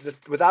 but the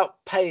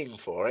without paying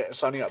for it and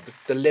signing up,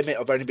 the limit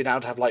of only being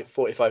able to have like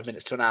 45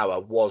 minutes to an hour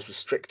was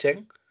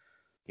restricting.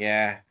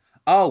 Yeah.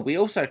 Oh, we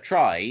also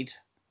tried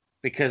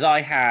because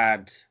I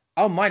had.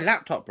 Oh, my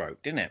laptop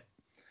broke, didn't it?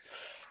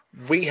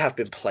 We have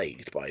been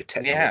plagued by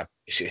technology Yeah.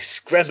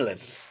 issues.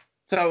 Gremlins.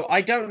 So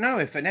I don't know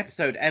if an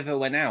episode ever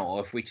went out or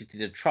if we just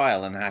did a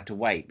trial and had to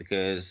wait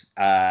because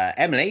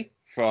Emily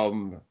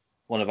from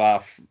one of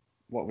our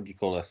what would you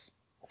call us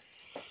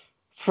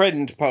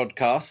friend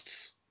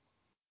podcasts,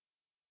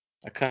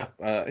 a cup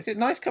is it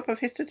nice cup of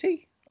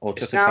history or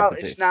just a cup of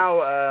tea? It's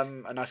now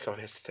a nice cup of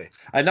history.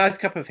 A nice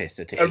cup of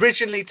history.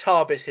 Originally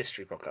Tarbis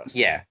History Podcast.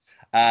 Yeah.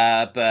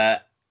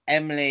 But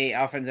Emily,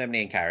 our friends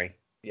Emily and Carrie,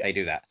 Yeah. they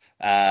do that.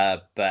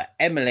 But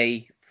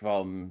Emily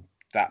from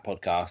that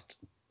podcast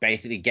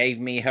basically gave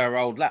me her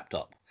old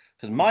laptop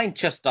because mine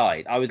just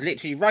died. I was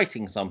literally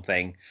writing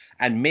something,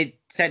 and mid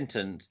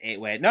sentence it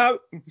went no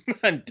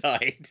and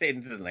died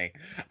instantly.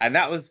 And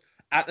that was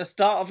at the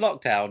start of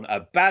lockdown, a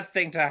bad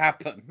thing to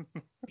happen.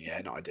 Yeah,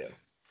 not ideal.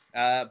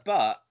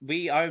 But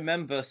I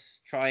remember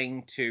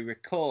trying to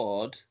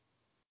record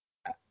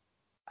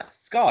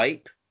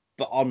Skype,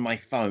 but on my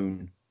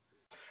phone,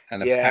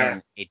 and Yeah.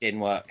 apparently it didn't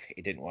work.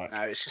 It didn't work.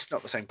 No, it's just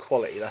not the same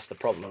quality. That's the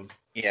problem.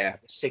 Yeah,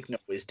 The signal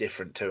is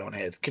different too on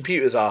here. The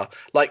computers are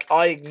like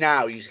I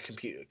now use a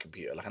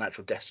computer, like an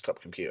actual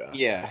desktop computer.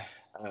 yeah,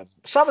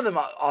 Some of them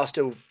are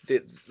still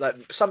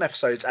like some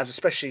episodes, and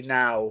especially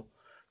now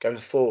going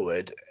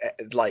forward,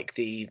 like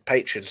the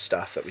Patreon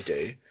stuff that we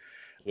do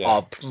yeah,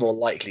 are more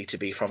likely to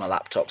be from a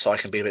laptop, so I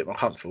can be a bit more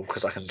comfortable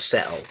because I can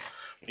settle.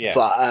 yeah,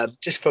 But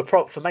just for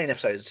main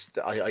episodes,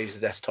 I use the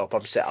desktop.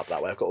 I'm set up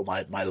that way. I've got all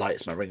my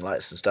lights, my ring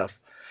lights and stuff.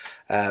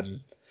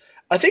 Um,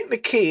 I think the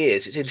key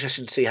is it's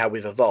interesting to see how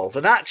we've evolved,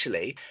 and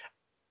actually,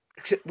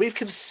 we've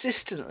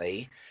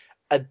consistently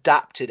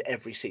adapted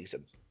every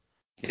season.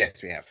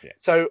 yes, we have. Yeah,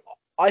 So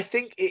I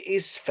think it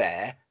is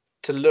fair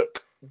to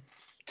look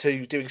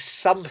to doing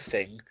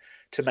something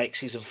to make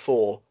season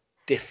 4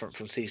 different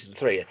from season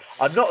 3.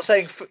 I'm not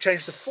saying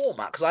change the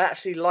format because I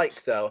actually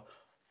like the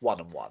one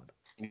on one,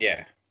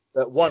 yeah,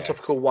 one yeah,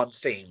 topical, one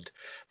themed,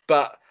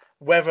 but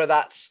whether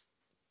that's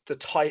the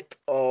type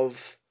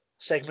of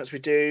segments we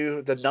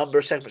do, the number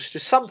of segments,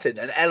 just something,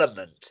 an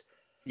element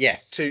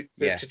yes, to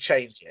yeah, to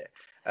change it.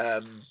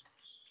 Um,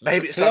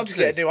 Maybe it's Because time to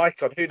get a obviously, new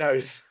icon. Who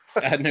knows?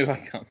 a new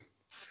icon.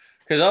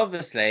 Because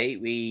obviously,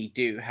 we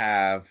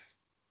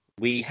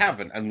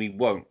haven't, and we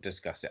won't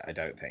discuss it. I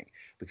don't think,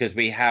 because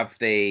we have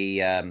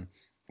the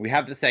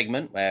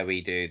segment where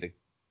we do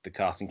the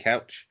casting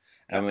couch,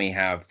 Yeah, and we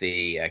have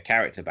the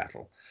character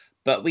battle,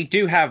 but we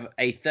do have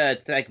a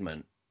third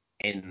segment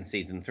in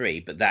season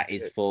 3, but that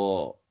is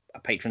for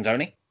patrons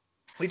only.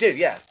 we do.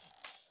 Yeah,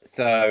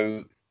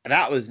 So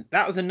that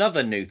was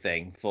another new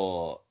thing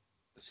for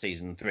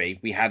season 3.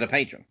 We had a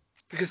patron.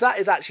 because that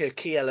is actually a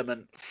key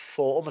element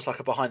for almost like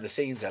a behind the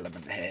scenes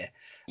element here.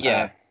 Um,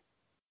 Yeah,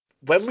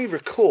 when we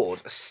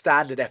record a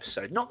standard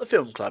episode, not the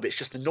film club, it's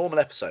just the normal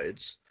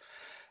episodes,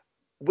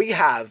 we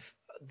have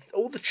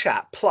all the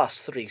chat plus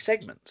 3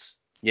 segments.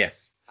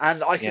 yes,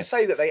 And I can yeah,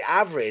 say that they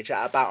average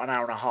at about an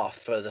hour and a half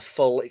for the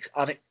full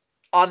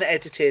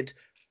unedited,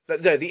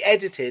 no, the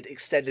edited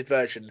extended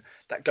version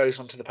that goes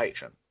onto the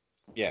Patreon.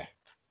 yeah,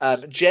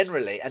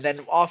 Generally, and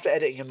then after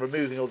editing and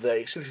removing all the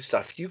exclusive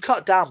stuff, you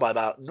cut down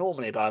by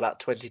normally by about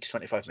 20 to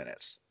 25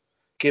 minutes,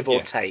 give or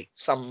yeah, take.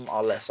 Some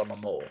are less, some are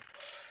more.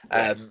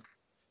 yeah,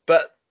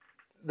 But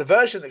the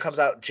version that comes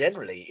out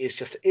generally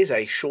is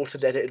a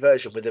shortened edited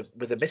version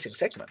with a missing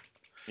segment,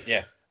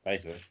 yeah,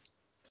 basically.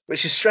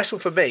 which is stressful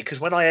for me because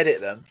when I edit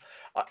them,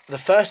 the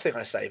first thing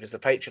I save is the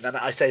Patreon, and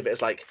I save it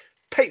as like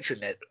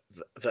Patreon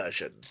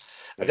version.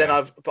 And then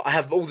Yeah. I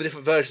have all the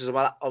different versions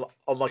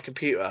on my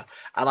computer,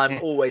 and I'm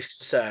Mm. always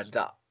concerned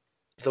that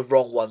the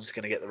wrong one's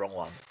going to get the wrong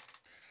one.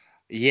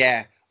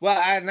 Yeah. Well,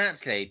 and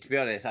actually, to be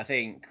honest, I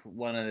think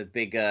one of the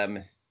big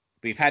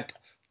we've had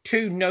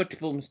two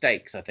notable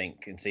mistakes, I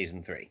think, in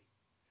season 3.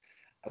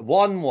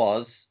 One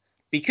was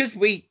because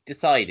we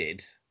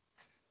decided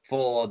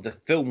for the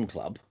film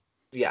club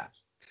Yeah,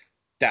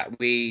 that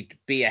we'd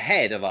be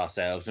ahead of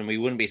ourselves and we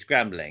wouldn't be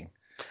scrambling.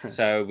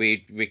 So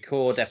we'd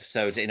record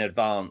episodes in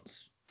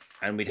advance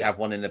and we'd yeah, have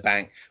one in the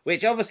bank,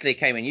 which obviously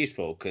came in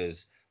useful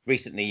because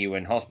recently you were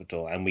in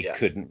hospital and we yeah,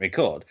 couldn't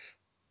record.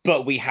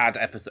 But we had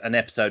an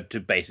episode to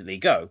basically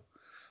go.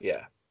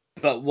 yeah,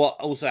 But what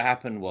also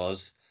happened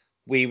was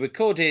we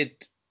recorded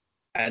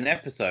an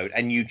episode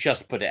and you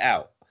just put it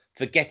out,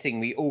 forgetting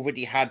we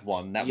already had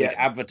one that we'd yeah.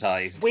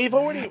 advertised. We've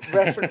already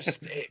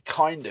referenced it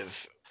kind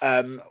of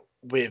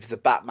with the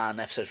Batman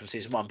episode from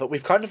season 1, but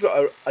we've kind of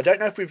got. I don't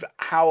know if we've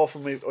how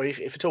often we or if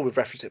at all we've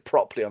referenced it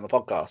properly on the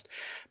podcast,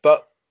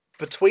 but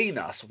between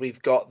us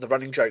we've got the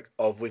running joke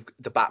of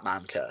the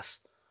Batman curse.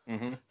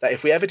 Hmm. That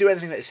if we ever do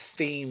anything that is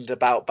themed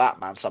about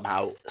Batman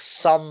somehow,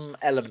 some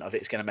element of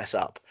it is going to mess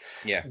up.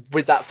 Yeah,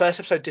 With that first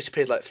episode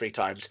disappeared like 3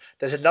 times.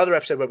 There's another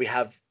episode where we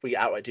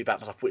outright do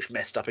Batman stuff, which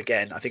messed up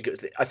again. I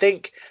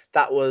think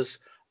that was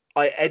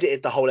I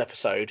edited the whole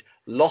episode,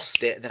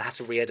 lost it, and then had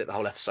to re-edit the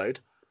whole episode.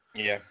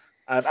 yeah,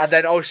 And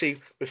then obviously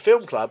with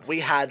Film Club, we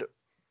had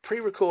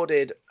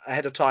pre-recorded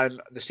ahead of time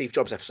the Steve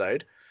Jobs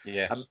episode,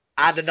 yeah,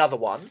 and another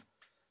one.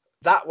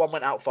 That one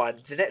went out fine.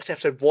 The next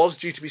episode was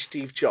due to be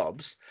Steve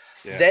Jobs.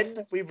 yeah.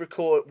 Then we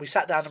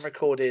sat down and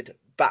recorded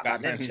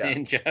Batman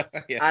Batman Ninja,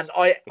 Ninja. Yeah, and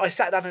I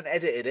sat down and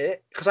edited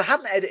it because I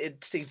hadn't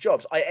edited Steve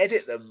Jobs. I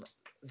edit them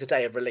the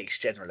day of release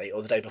generally,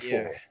 or the day yeah,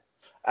 before.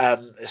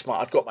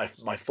 I've got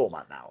my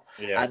format now,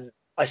 yeah, and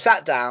I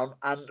sat down,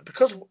 and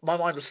because my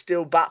mind was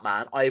still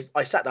Batman, I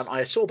sat down,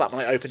 I saw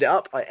Batman, I opened it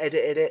up, I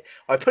edited it,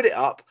 I put it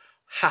up,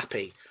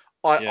 happy.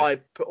 yeah, I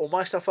put all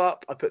my stuff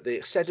up. I put the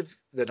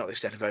not the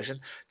extended version.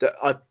 That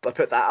I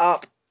put that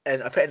up,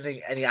 and I put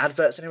any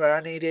adverts anywhere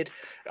I needed.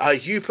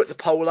 You put the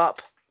poll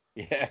up,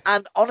 yeah.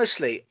 and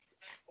honestly,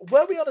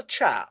 were we on a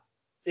chat?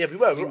 Yeah, we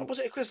were. You, Was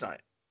it a quiz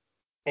night,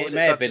 or it was it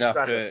may have been Dungeons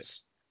and after.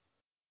 Dragons?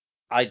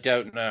 I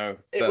don't know,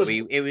 It but was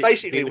we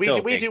basically were we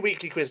talking. do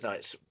weekly quiz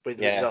nights with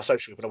Yeah, our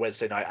social group on a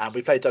Wednesday night, and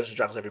we play Dungeons and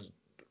Dragons every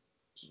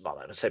I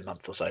don't know, say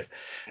month or so.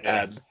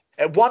 yeah,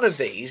 And one of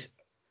these,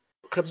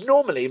 because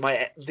normally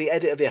the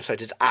edit of the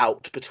episode is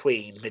out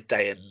between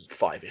midday and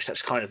 5ish.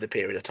 That's kind of the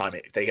period of time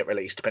they get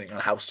released, depending on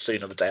how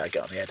soon on the day I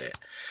get on the edit.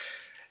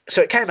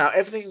 So it came out,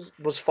 everything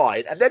was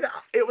fine, and then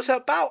it was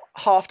about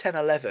 10:30,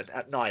 11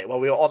 at night while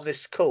we were on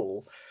this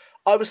call.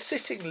 I was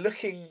sitting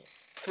looking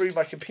through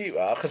my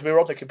computer because we were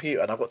on the computer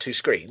and I've got 2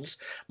 screens.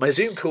 My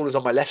Zoom call is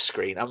on my left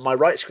screen and my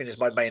right screen is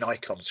my main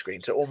icon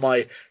screen. So all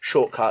my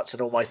shortcuts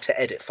and all my to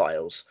edit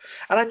files.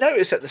 And I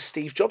noticed that the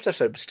Steve Jobs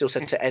episode still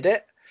said to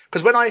edit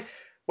because when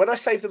I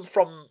save them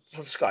from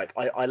Skype,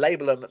 I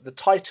label them the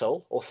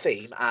title or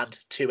theme and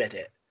to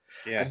edit.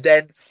 yeah, And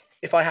then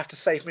if I have to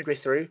save midway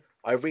through,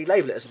 I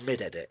relabel it as mid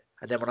edit.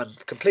 And then when I'm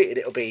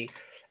completed,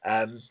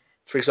 um,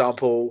 for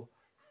example,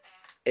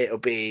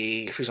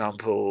 for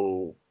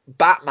example,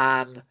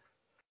 Batman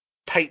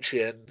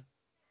Patreon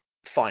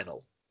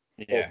final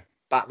or yeah,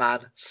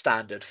 Batman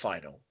standard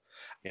final.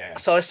 yeah,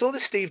 So I saw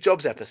this Steve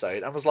Jobs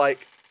episode and was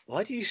like,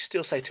 why do you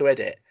still say to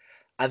edit?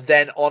 And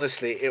then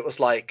honestly, it was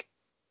like,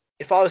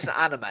 if I was an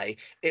anime,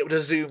 it would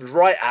have zoomed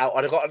right out.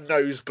 I'd have got a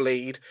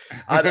nosebleed.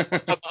 My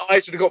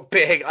eyes would have got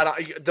big, and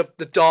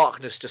the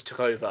darkness just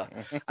took over.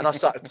 And I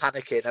started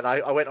panicking. And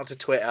I went onto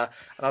Twitter,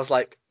 and I was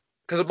like,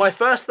 because my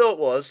first thought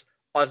was,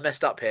 I've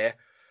messed up here.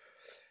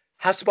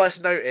 Has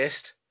Tobias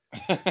noticed?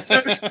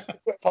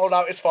 Hold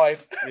out, it's fine.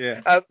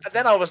 Yeah. And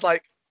then I was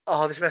like,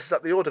 oh, this messes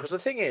up the order. Because the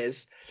thing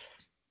is,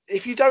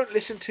 if you don't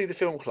listen to the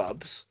film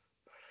clubs,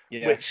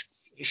 Yeah. which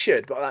you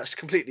should, but that's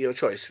completely your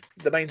choice.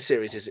 The main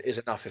series is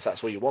enough if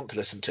that's what you want to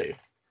listen to.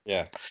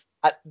 Yeah.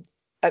 At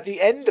at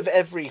the end of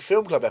every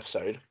film club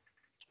episode,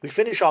 we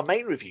finish our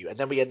main review and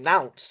then we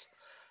announce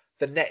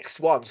the next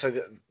one so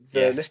that the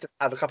Yeah. listeners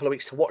have a couple of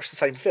weeks to watch the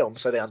same film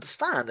so they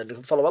understand and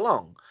can follow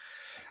along.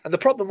 And the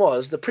problem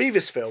was the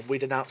previous film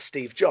we'd announced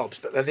Steve Jobs,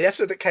 but then the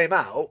episode that came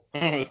out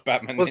It was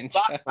Batman was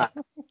Ninja.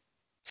 Batman.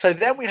 So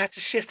then we had to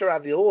shift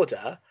around the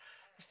order.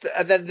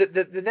 And then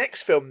the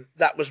next film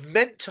that was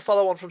meant to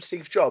follow on from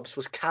Steve Jobs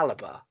was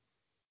Caliber.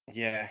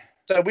 Yeah.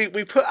 So we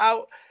put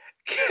out.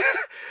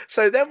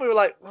 So then we were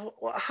like, well,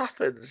 what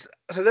happens?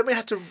 So then we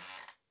had to.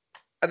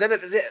 And then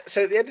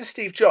so at the end of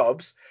Steve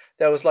Jobs,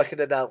 there was like an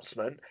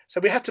announcement. So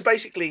we had to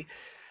basically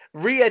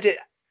re-edit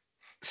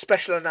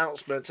special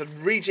announcements and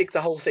rejig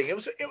the whole thing.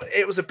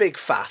 It was a big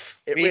faff.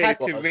 It We really had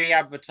to was.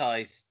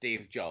 re-advertise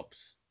Steve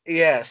Jobs.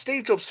 Yeah,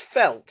 Steve Jobs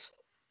felt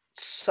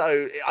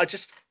so. I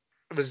just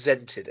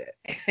resented it.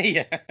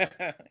 Yeah.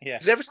 Yeah.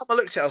 Because every time I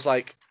looked at it, I was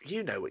like,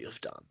 you know what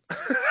you've done.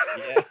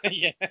 Yeah.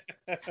 Yeah.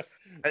 And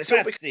it's all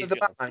Bad because of Steve the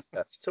Batman Jobs.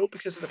 curse. It's all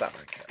because of the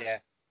Batman Yeah. curse.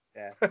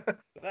 Yeah.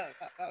 That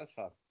was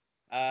fun.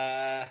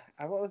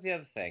 And what was the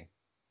other thing?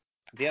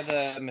 The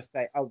other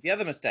mistake. Oh, the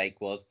other mistake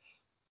was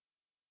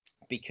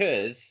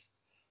because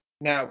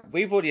now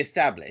we've already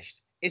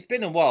established it's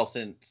been a while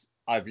since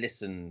I've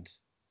listened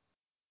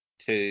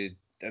to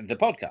the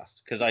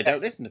podcast because I Yeah.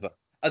 don't listen to it.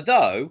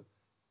 Although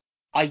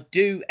I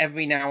do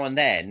every now and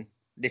then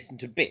listen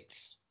to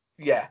bits.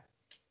 Yeah.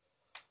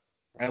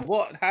 And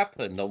what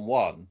happened on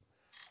one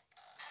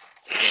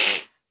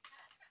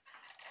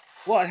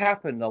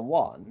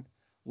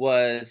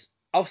was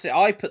obviously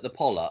I put the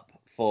poll up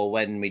for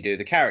when we do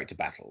the character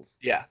battles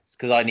Yeah.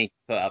 because I need to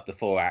put up the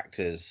four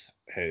actors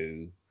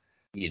who,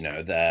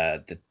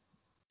 the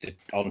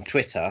on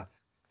Twitter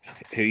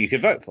who you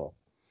could vote for.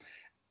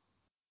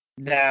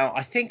 Now,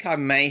 I think I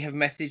may have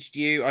messaged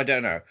you. I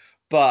don't know.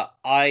 But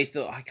I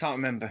thought I can't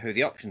remember who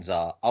the options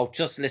are. I'll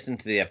just listen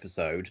to the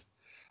episode.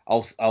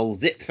 I'll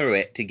zip through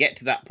it to get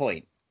to that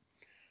point.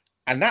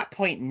 And that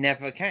point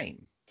never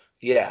came.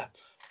 Yeah.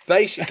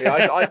 Basically,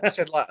 I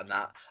said light on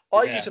that.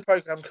 I use Yeah. a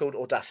program called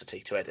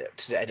Audacity to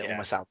edit all my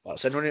Yeah. sound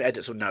files. So anyone who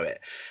edits will know it.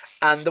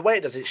 And the way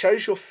it does it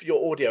shows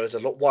your audio as a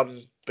lot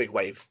one big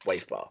wave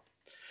bar.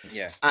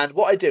 Yeah. And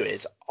what I do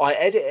is I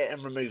edit it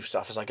and remove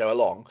stuff as I go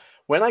along.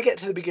 When I get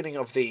to the beginning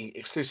of the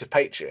exclusive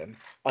Patreon,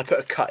 I put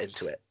a cut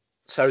into it.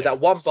 So Yeah. that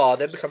one bar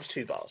then becomes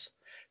two bars.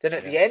 Then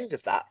at Yeah. the end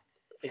of that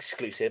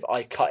exclusive,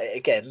 I cut it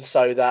again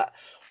so that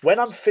when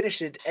I'm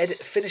finished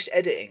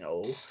editing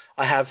all,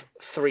 I have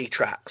three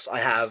tracks. I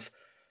have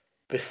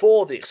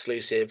before the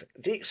exclusive,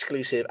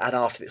 and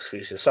after the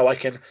exclusive. So I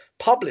can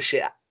publish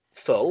it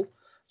full,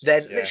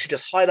 then Yeah. literally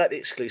just highlight the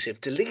exclusive,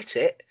 delete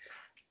it,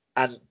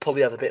 and pull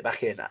the other bit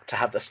back in to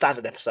have the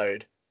standard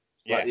episode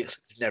like Yeah. the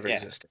exclusive never Yeah.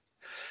 existed.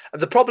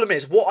 And the problem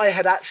is, what I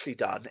had actually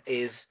done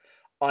is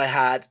I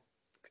had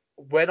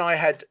when I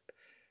had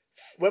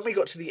when we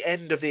got to the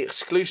end of the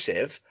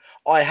exclusive,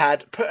 I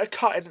had put a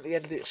cut in at the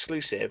end of the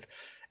exclusive,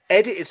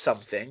 edited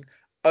something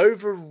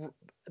over,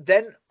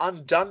 then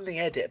undone the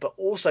edit, but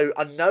also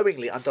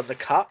unknowingly undone the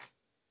cut.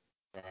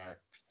 Right.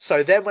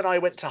 So then when I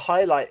went to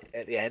highlight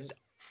at the end,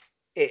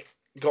 it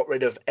got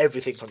rid of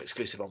everything from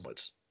exclusive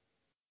onwards.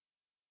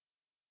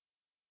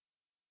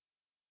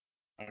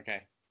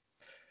 Okay.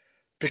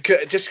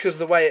 Because of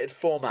the way it had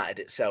formatted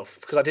itself,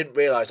 because I didn't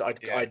realise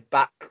Yeah. I'd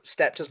back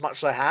stepped as much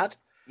as I had.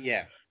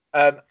 Yeah.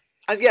 Um,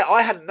 and yeah,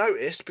 I hadn't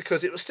noticed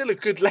because it was still a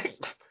good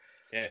length.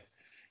 Yeah.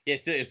 Yeah.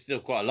 It's still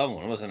quite a long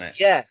one, wasn't it?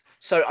 Yeah,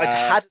 so I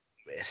Uh, hadn't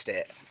noticed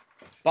it.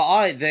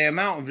 but the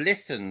amount of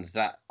listens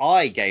that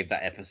I gave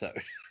that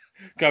episode,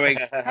 going,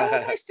 how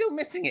am I still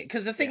missing it?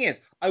 Because the Yeah, thing is,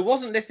 I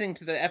wasn't listening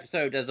to the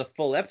episode as a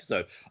full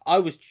episode. I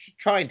was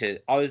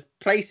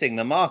placing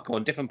the marker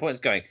on different points,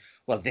 going,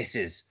 well,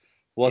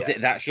 was yeah.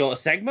 it that short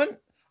a segment?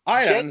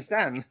 I don't Gen-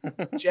 understand.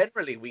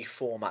 Generally, we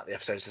format the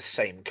episodes the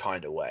same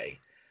kind of way.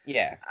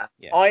 Yeah.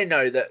 Yeah. I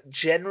know that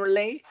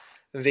generally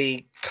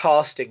the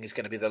casting is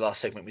going to be the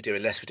last segment we do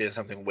unless we're doing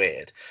something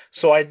weird.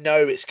 So I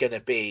know it's going to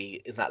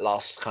be in that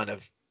last kind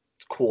of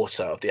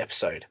quarter of the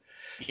episode.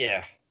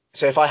 Yeah.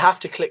 So if I have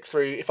to click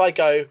through, if I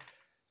go,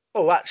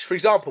 oh, actually, for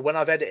example, when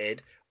I've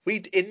edited, we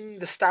in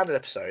the standard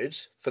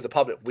episodes for the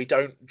public, we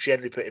don't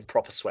generally put in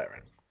proper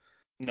swearing.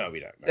 No, we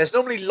don't know. There's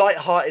normally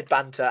light-hearted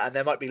banter, and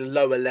there might be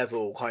lower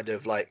level kind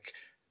of like,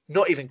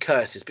 not even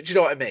curses, but you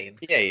know what I mean.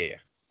 Yeah. Yeah.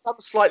 Some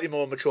slightly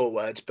more mature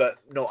words, but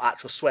not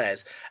actual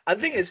swears. And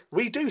the thing Yeah. is,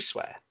 we do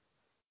swear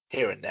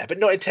here and there, but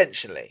not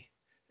intentionally.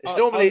 It's On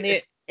normally the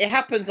if it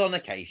happens on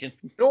occasion.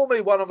 normally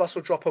one of us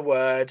will drop a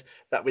word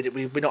that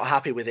we're not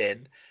happy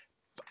within,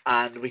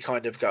 and we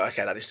kind of go,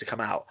 okay, that needs to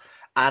come out.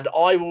 And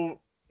I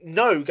will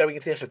know going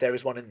into the episode there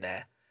is one in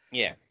there.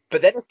 Yeah.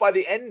 But then if by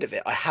the end of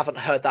it I haven't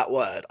heard that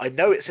word, I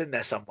know it's in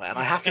there somewhere, and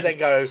I have to then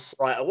go,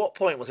 right, at what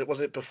point was it? Was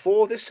it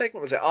before this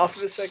segment? Was it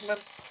after this segment?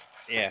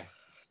 Yeah.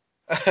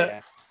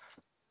 Yeah.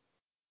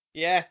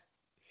 Yeah.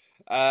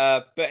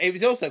 But it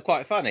was also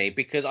quite funny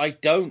because I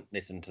don't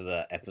listen to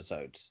the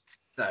episodes,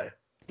 No,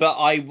 but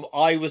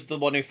I was the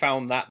one who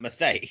found that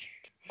mistake.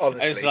 It's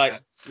honestly.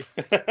 like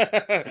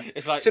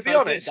it's like To be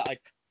so good that honest, I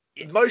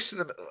yeah, most of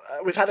them,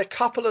 we've had a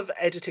couple of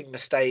editing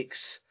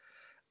mistakes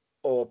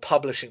or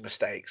publishing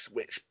mistakes,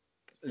 which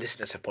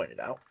listeners have pointed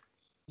out.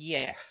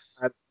 yes,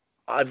 Um,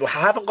 I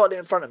haven't got it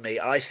in front of me.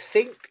 I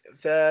think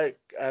the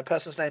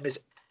person's name is,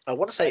 I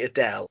want to say Ad-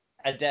 Adele.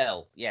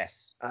 Adele,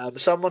 yes.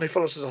 Someone who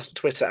follows us on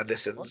Twitter and What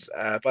listens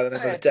by the name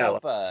of say Adele Adele.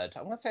 Bird?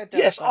 I want to say Adele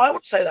Yes, Bird, I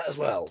want to say that as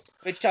well.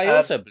 which I Um,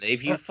 also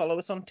believe you follow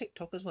us on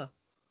TikTok as well.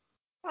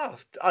 oh,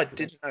 I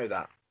didn't know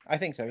that. I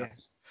think so.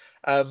 Yes.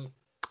 Um,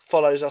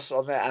 follows us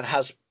on there and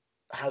has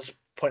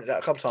pointed out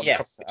a couple of times the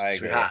Yes, I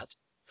conversations we've agree. had,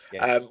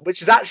 Yes. Yes.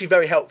 which is actually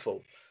very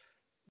helpful.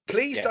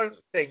 Please don't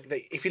Yes. think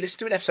that if you listen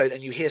to an episode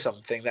and you hear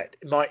something that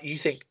might you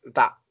think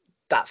that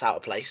that's out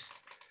of place.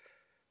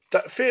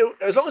 That feel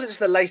as long as it's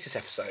the latest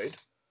episode,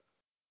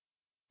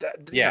 that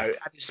Yeah. and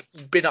it's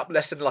been up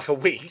less than like a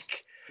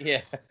week.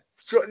 Yeah.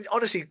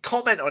 Honestly,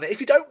 comment on it. If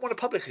you don't want to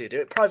publicly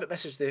do it, private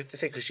message the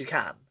thing because you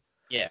can.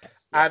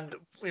 Yes. Yeah. And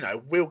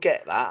we'll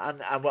get that,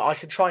 and I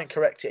can try and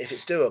correct it if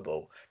it's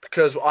doable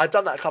because I've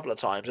done that a couple of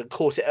times and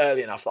caught it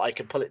early enough that I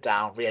can pull it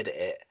down, re-edit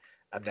it,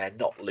 and then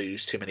not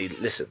lose too many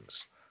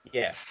listens.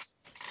 Yes.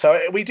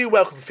 So we do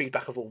welcome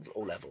feedback of all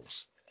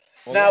levels.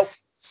 Well, Now yes.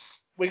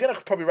 we're going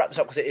to probably wrap this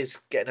up because it is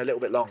getting a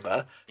little bit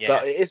longer, Yeah.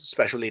 but it is a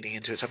special leading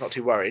into it, so I'm not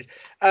too worried.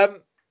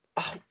 Um,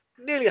 oh,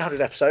 nearly 100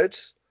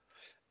 episodes,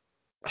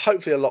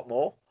 hopefully a lot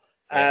more.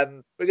 Yeah.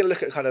 We're going to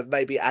look at kind of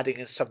maybe adding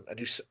in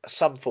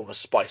some form of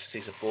spice to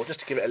season 4, just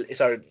to give it its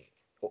own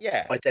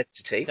Yeah. Its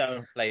identity.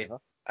 own flavour.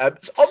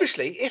 So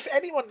obviously, if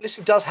anyone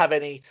listening does have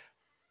any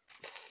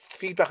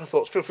feedback or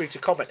thoughts, feel free to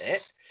comment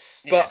it.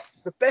 But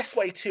Yes. the best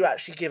way to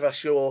actually give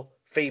us your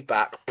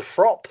feedback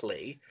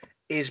properly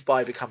is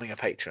by becoming a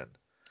patron.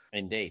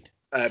 Indeed.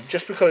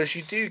 Just because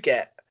you do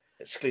get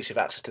exclusive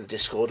access to the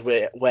Discord,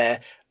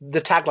 where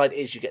the tagline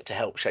is you get to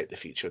help shape the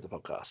future of the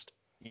podcast.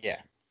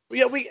 Yeah.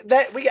 Yeah, we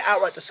get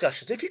outright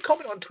discussions. If you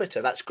comment on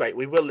Twitter, that's great.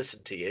 We will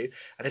listen to you,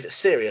 and if it's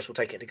serious, we'll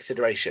take it into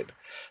consideration.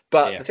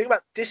 But Yeah. the thing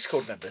about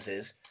Discord members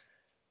is,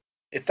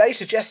 if they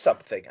suggest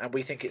something and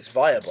we think it's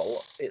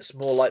viable, it's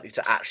more likely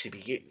to actually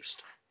be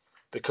used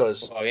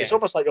because Oh it's yeah.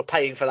 almost like you're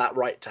paying for that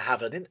right to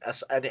have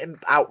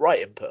outright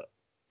input.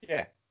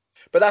 Yeah.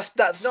 But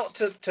that's not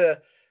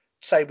to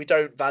say we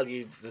don't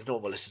value the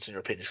normal listeners and your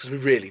opinions because we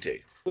really do.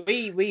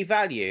 We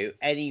value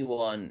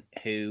anyone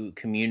who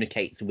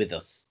communicates with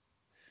us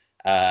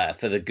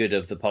for the good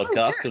of the Oh podcast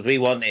yeah, because we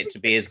want it to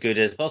completely. be as good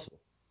as possible.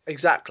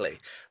 Exactly.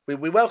 We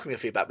welcome your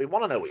feedback. We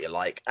want to know what you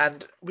like,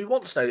 and we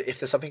want to know if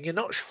there's something you're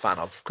not a fan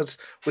of, because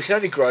we can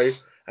only grow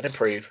and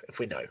improve if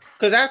we know.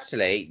 Because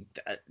actually,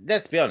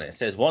 let's be honest,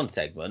 there's one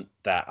segment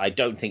that I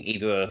don't think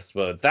either of us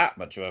were that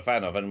much of a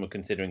fan of and we're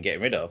considering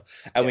getting rid of.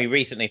 And Yeah, we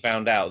recently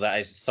found out that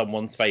it's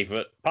someone's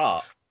favourite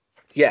part.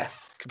 yeah,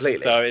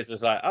 completely, So it's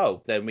just like,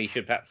 oh, then we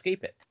should perhaps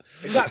keep it.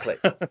 exactly.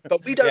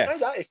 But we don't Yeah. know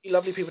that if you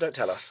lovely people don't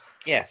tell us.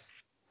 Yes.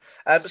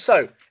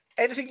 So,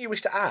 anything you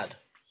wish to add?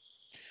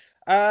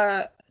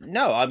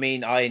 No, I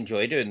mean, I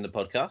enjoy doing the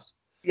podcast.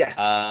 Yeah.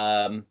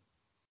 Um,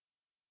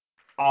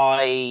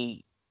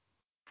 I,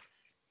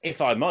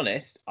 if I'm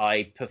honest,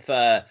 I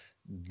prefer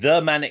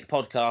the ManNic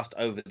podcast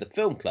over the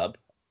film club.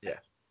 Yeah.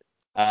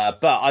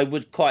 But I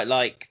would quite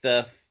like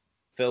the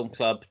film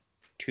club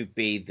to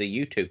be the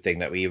YouTube thing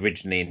that we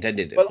originally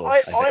intended it Well, for.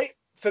 I think.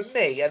 for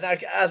me, and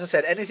as I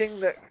said, anything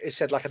that is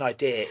said like an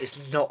idea is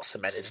not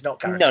cemented. It's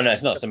not No, guaranteed. no,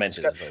 it's not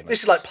cemented at all. No.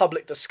 This is like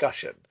public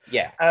discussion.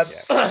 Yeah, Um,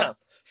 yeah,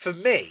 for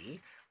me,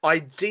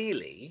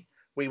 ideally,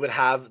 we would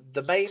have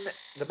the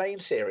main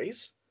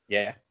series,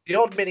 yeah, the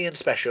odd mini and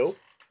special.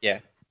 yeah,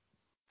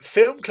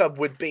 Film club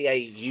would be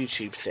a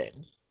YouTube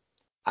thing,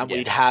 and yeah,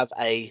 we'd have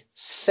a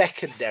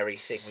secondary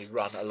thing we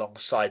run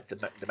alongside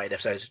the main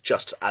episodes,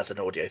 just as an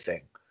audio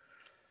thing.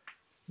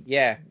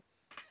 yeah.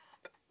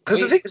 Because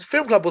the We thing is,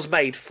 film club was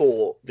made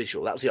for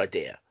visual. That was the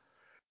idea.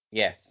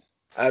 yes,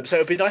 So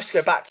it'd be nice to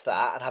go back to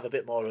that and have a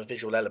bit more of a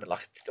visual element,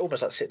 like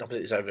almost like sitting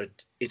opposite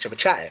each other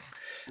chatting.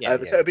 yeah,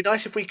 So yeah, it'd be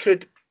nice if we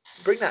could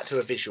bring that to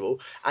a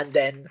visual and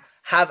then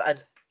have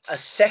a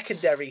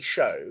secondary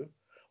show,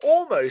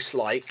 almost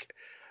like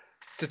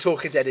The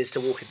Talking Dead is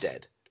to Walking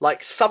Dead,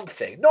 like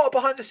something, not a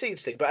behind the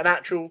scenes thing, but an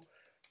actual Well,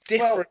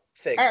 different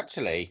thing.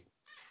 actually,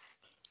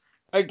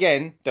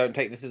 again, don't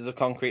take this as a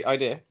concrete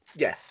idea.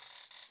 Yeah,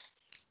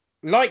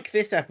 Like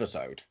this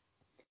episode,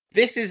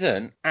 this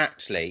isn't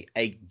actually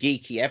a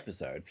geeky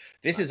episode.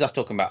 This no, is us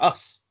talking about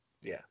us.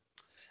 yeah,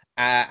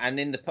 And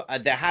in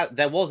the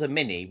there was a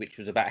mini which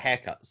was about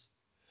haircuts,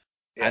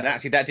 and yeah,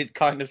 actually that did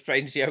kind of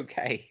strangely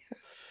okay.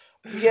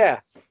 yeah,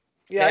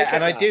 yeah. I Yeah, and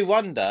get I that. do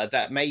wonder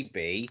that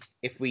maybe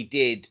if we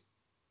did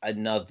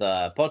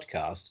another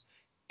podcast,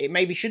 it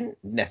maybe shouldn't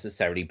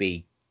necessarily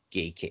be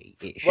geeky.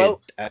 It should,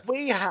 Well,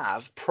 we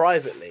have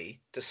privately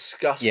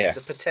discussed yeah,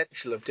 the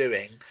potential of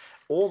doing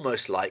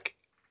almost like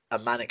a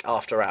manic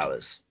after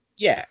hours.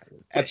 Yeah,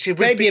 which it would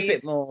maybe a be.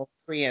 bit more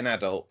free and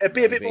adult, It'd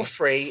be a bit more maybe.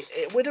 free.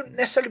 It wouldn't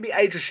necessarily be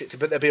age restricted,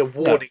 but there'd be a No.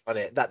 warning on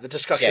it that the Yeah,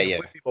 discussion yeah.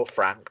 would be more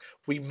frank.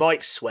 We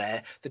might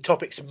swear. The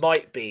topics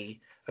might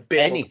be a bit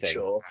more Anything,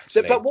 mature.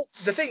 But actually. what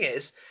the thing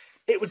is,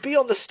 it would be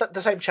on the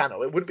same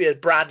channel. It wouldn't be a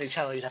brand new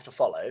channel you'd have to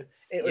follow.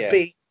 It would Yeah,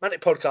 be ManNic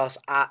Podcast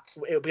at.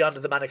 It would be under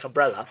the ManNic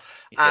umbrella,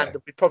 and yeah,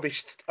 we'd probably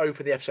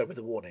open the episode with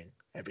a warning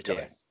every time.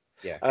 yes,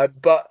 yeah,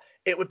 But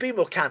it would be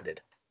more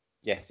candid.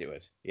 yes, it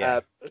would. Yeah,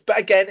 Uh, but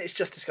again, it's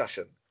just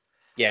discussion.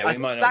 yeah. I We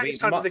think might not. that is We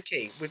kind of might. the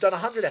key. We've done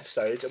 100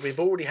 episodes and we've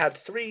already had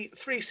three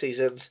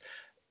seasons,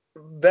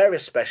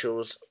 various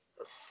specials,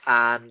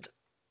 and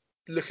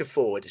looking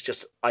forward, it's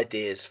just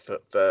ideas for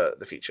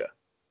the future.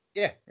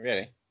 Yeah,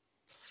 really.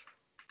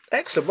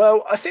 Excellent.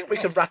 Well, I think we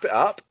can wrap it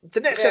up. The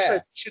next episode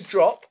Yeah. should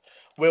drop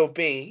will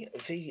be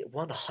the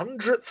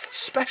 100th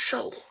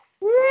special.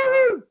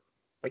 Woo!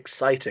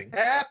 Exciting.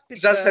 Happy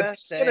Because as I said,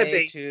 this is going to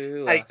birthday be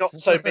to a not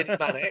us. so mini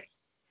manic.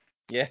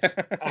 Yeah.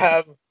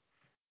 Um,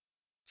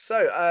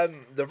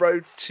 the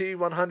road to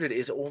 100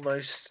 is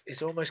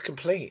almost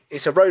complete.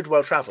 It's a road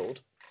well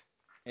travelled.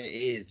 It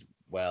is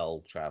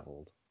well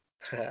travelled.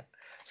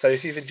 So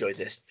if you've enjoyed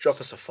this, drop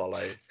us a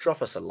follow,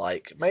 drop us a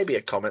like, maybe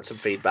a comment, some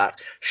feedback,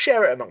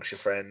 share it amongst your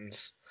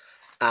friends,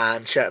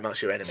 and share it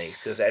amongst your enemies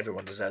because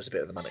everyone deserves a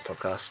bit of the Manic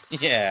podcast.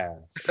 Yeah.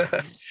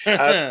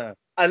 um,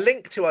 a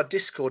link to our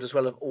Discord as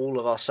well as all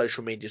of our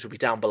social medias will be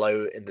down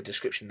below in the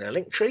description in the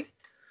link tree.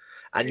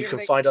 And you can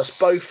Really? find us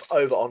both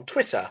over on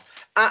Twitter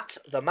at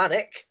the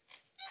Manic,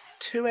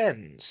 two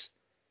N's.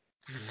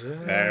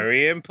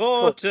 Very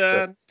Important.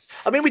 important.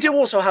 I mean, we do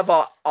also have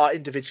our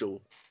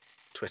individual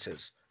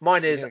Twitters.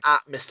 Mine We is do.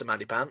 at Mr.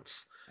 Mandy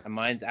Pants. And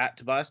mine's at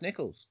Tobias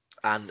Nichols.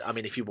 And I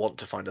mean, if you want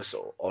to find us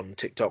on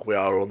TikTok, we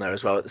are on there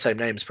as well at the same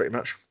names, pretty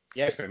much.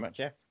 Yeah, pretty much,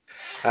 yeah.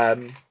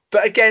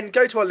 But again,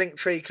 go to our link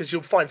tree because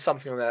you'll find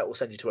something on there that will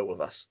send you to all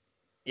of us.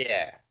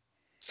 Yeah.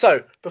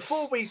 So,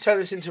 before we turn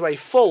this into a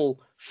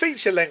full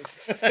feature-length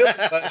film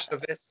version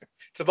of this,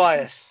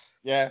 Tobias,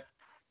 Yeah.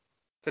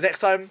 the next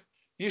time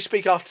you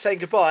speak after saying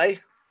goodbye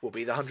will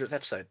be the 100th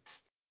episode.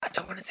 I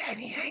don't want to say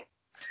anything.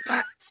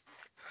 But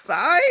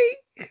bye.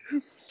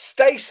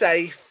 Stay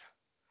safe,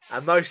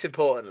 and most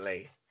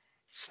importantly,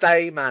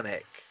 stay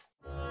manic.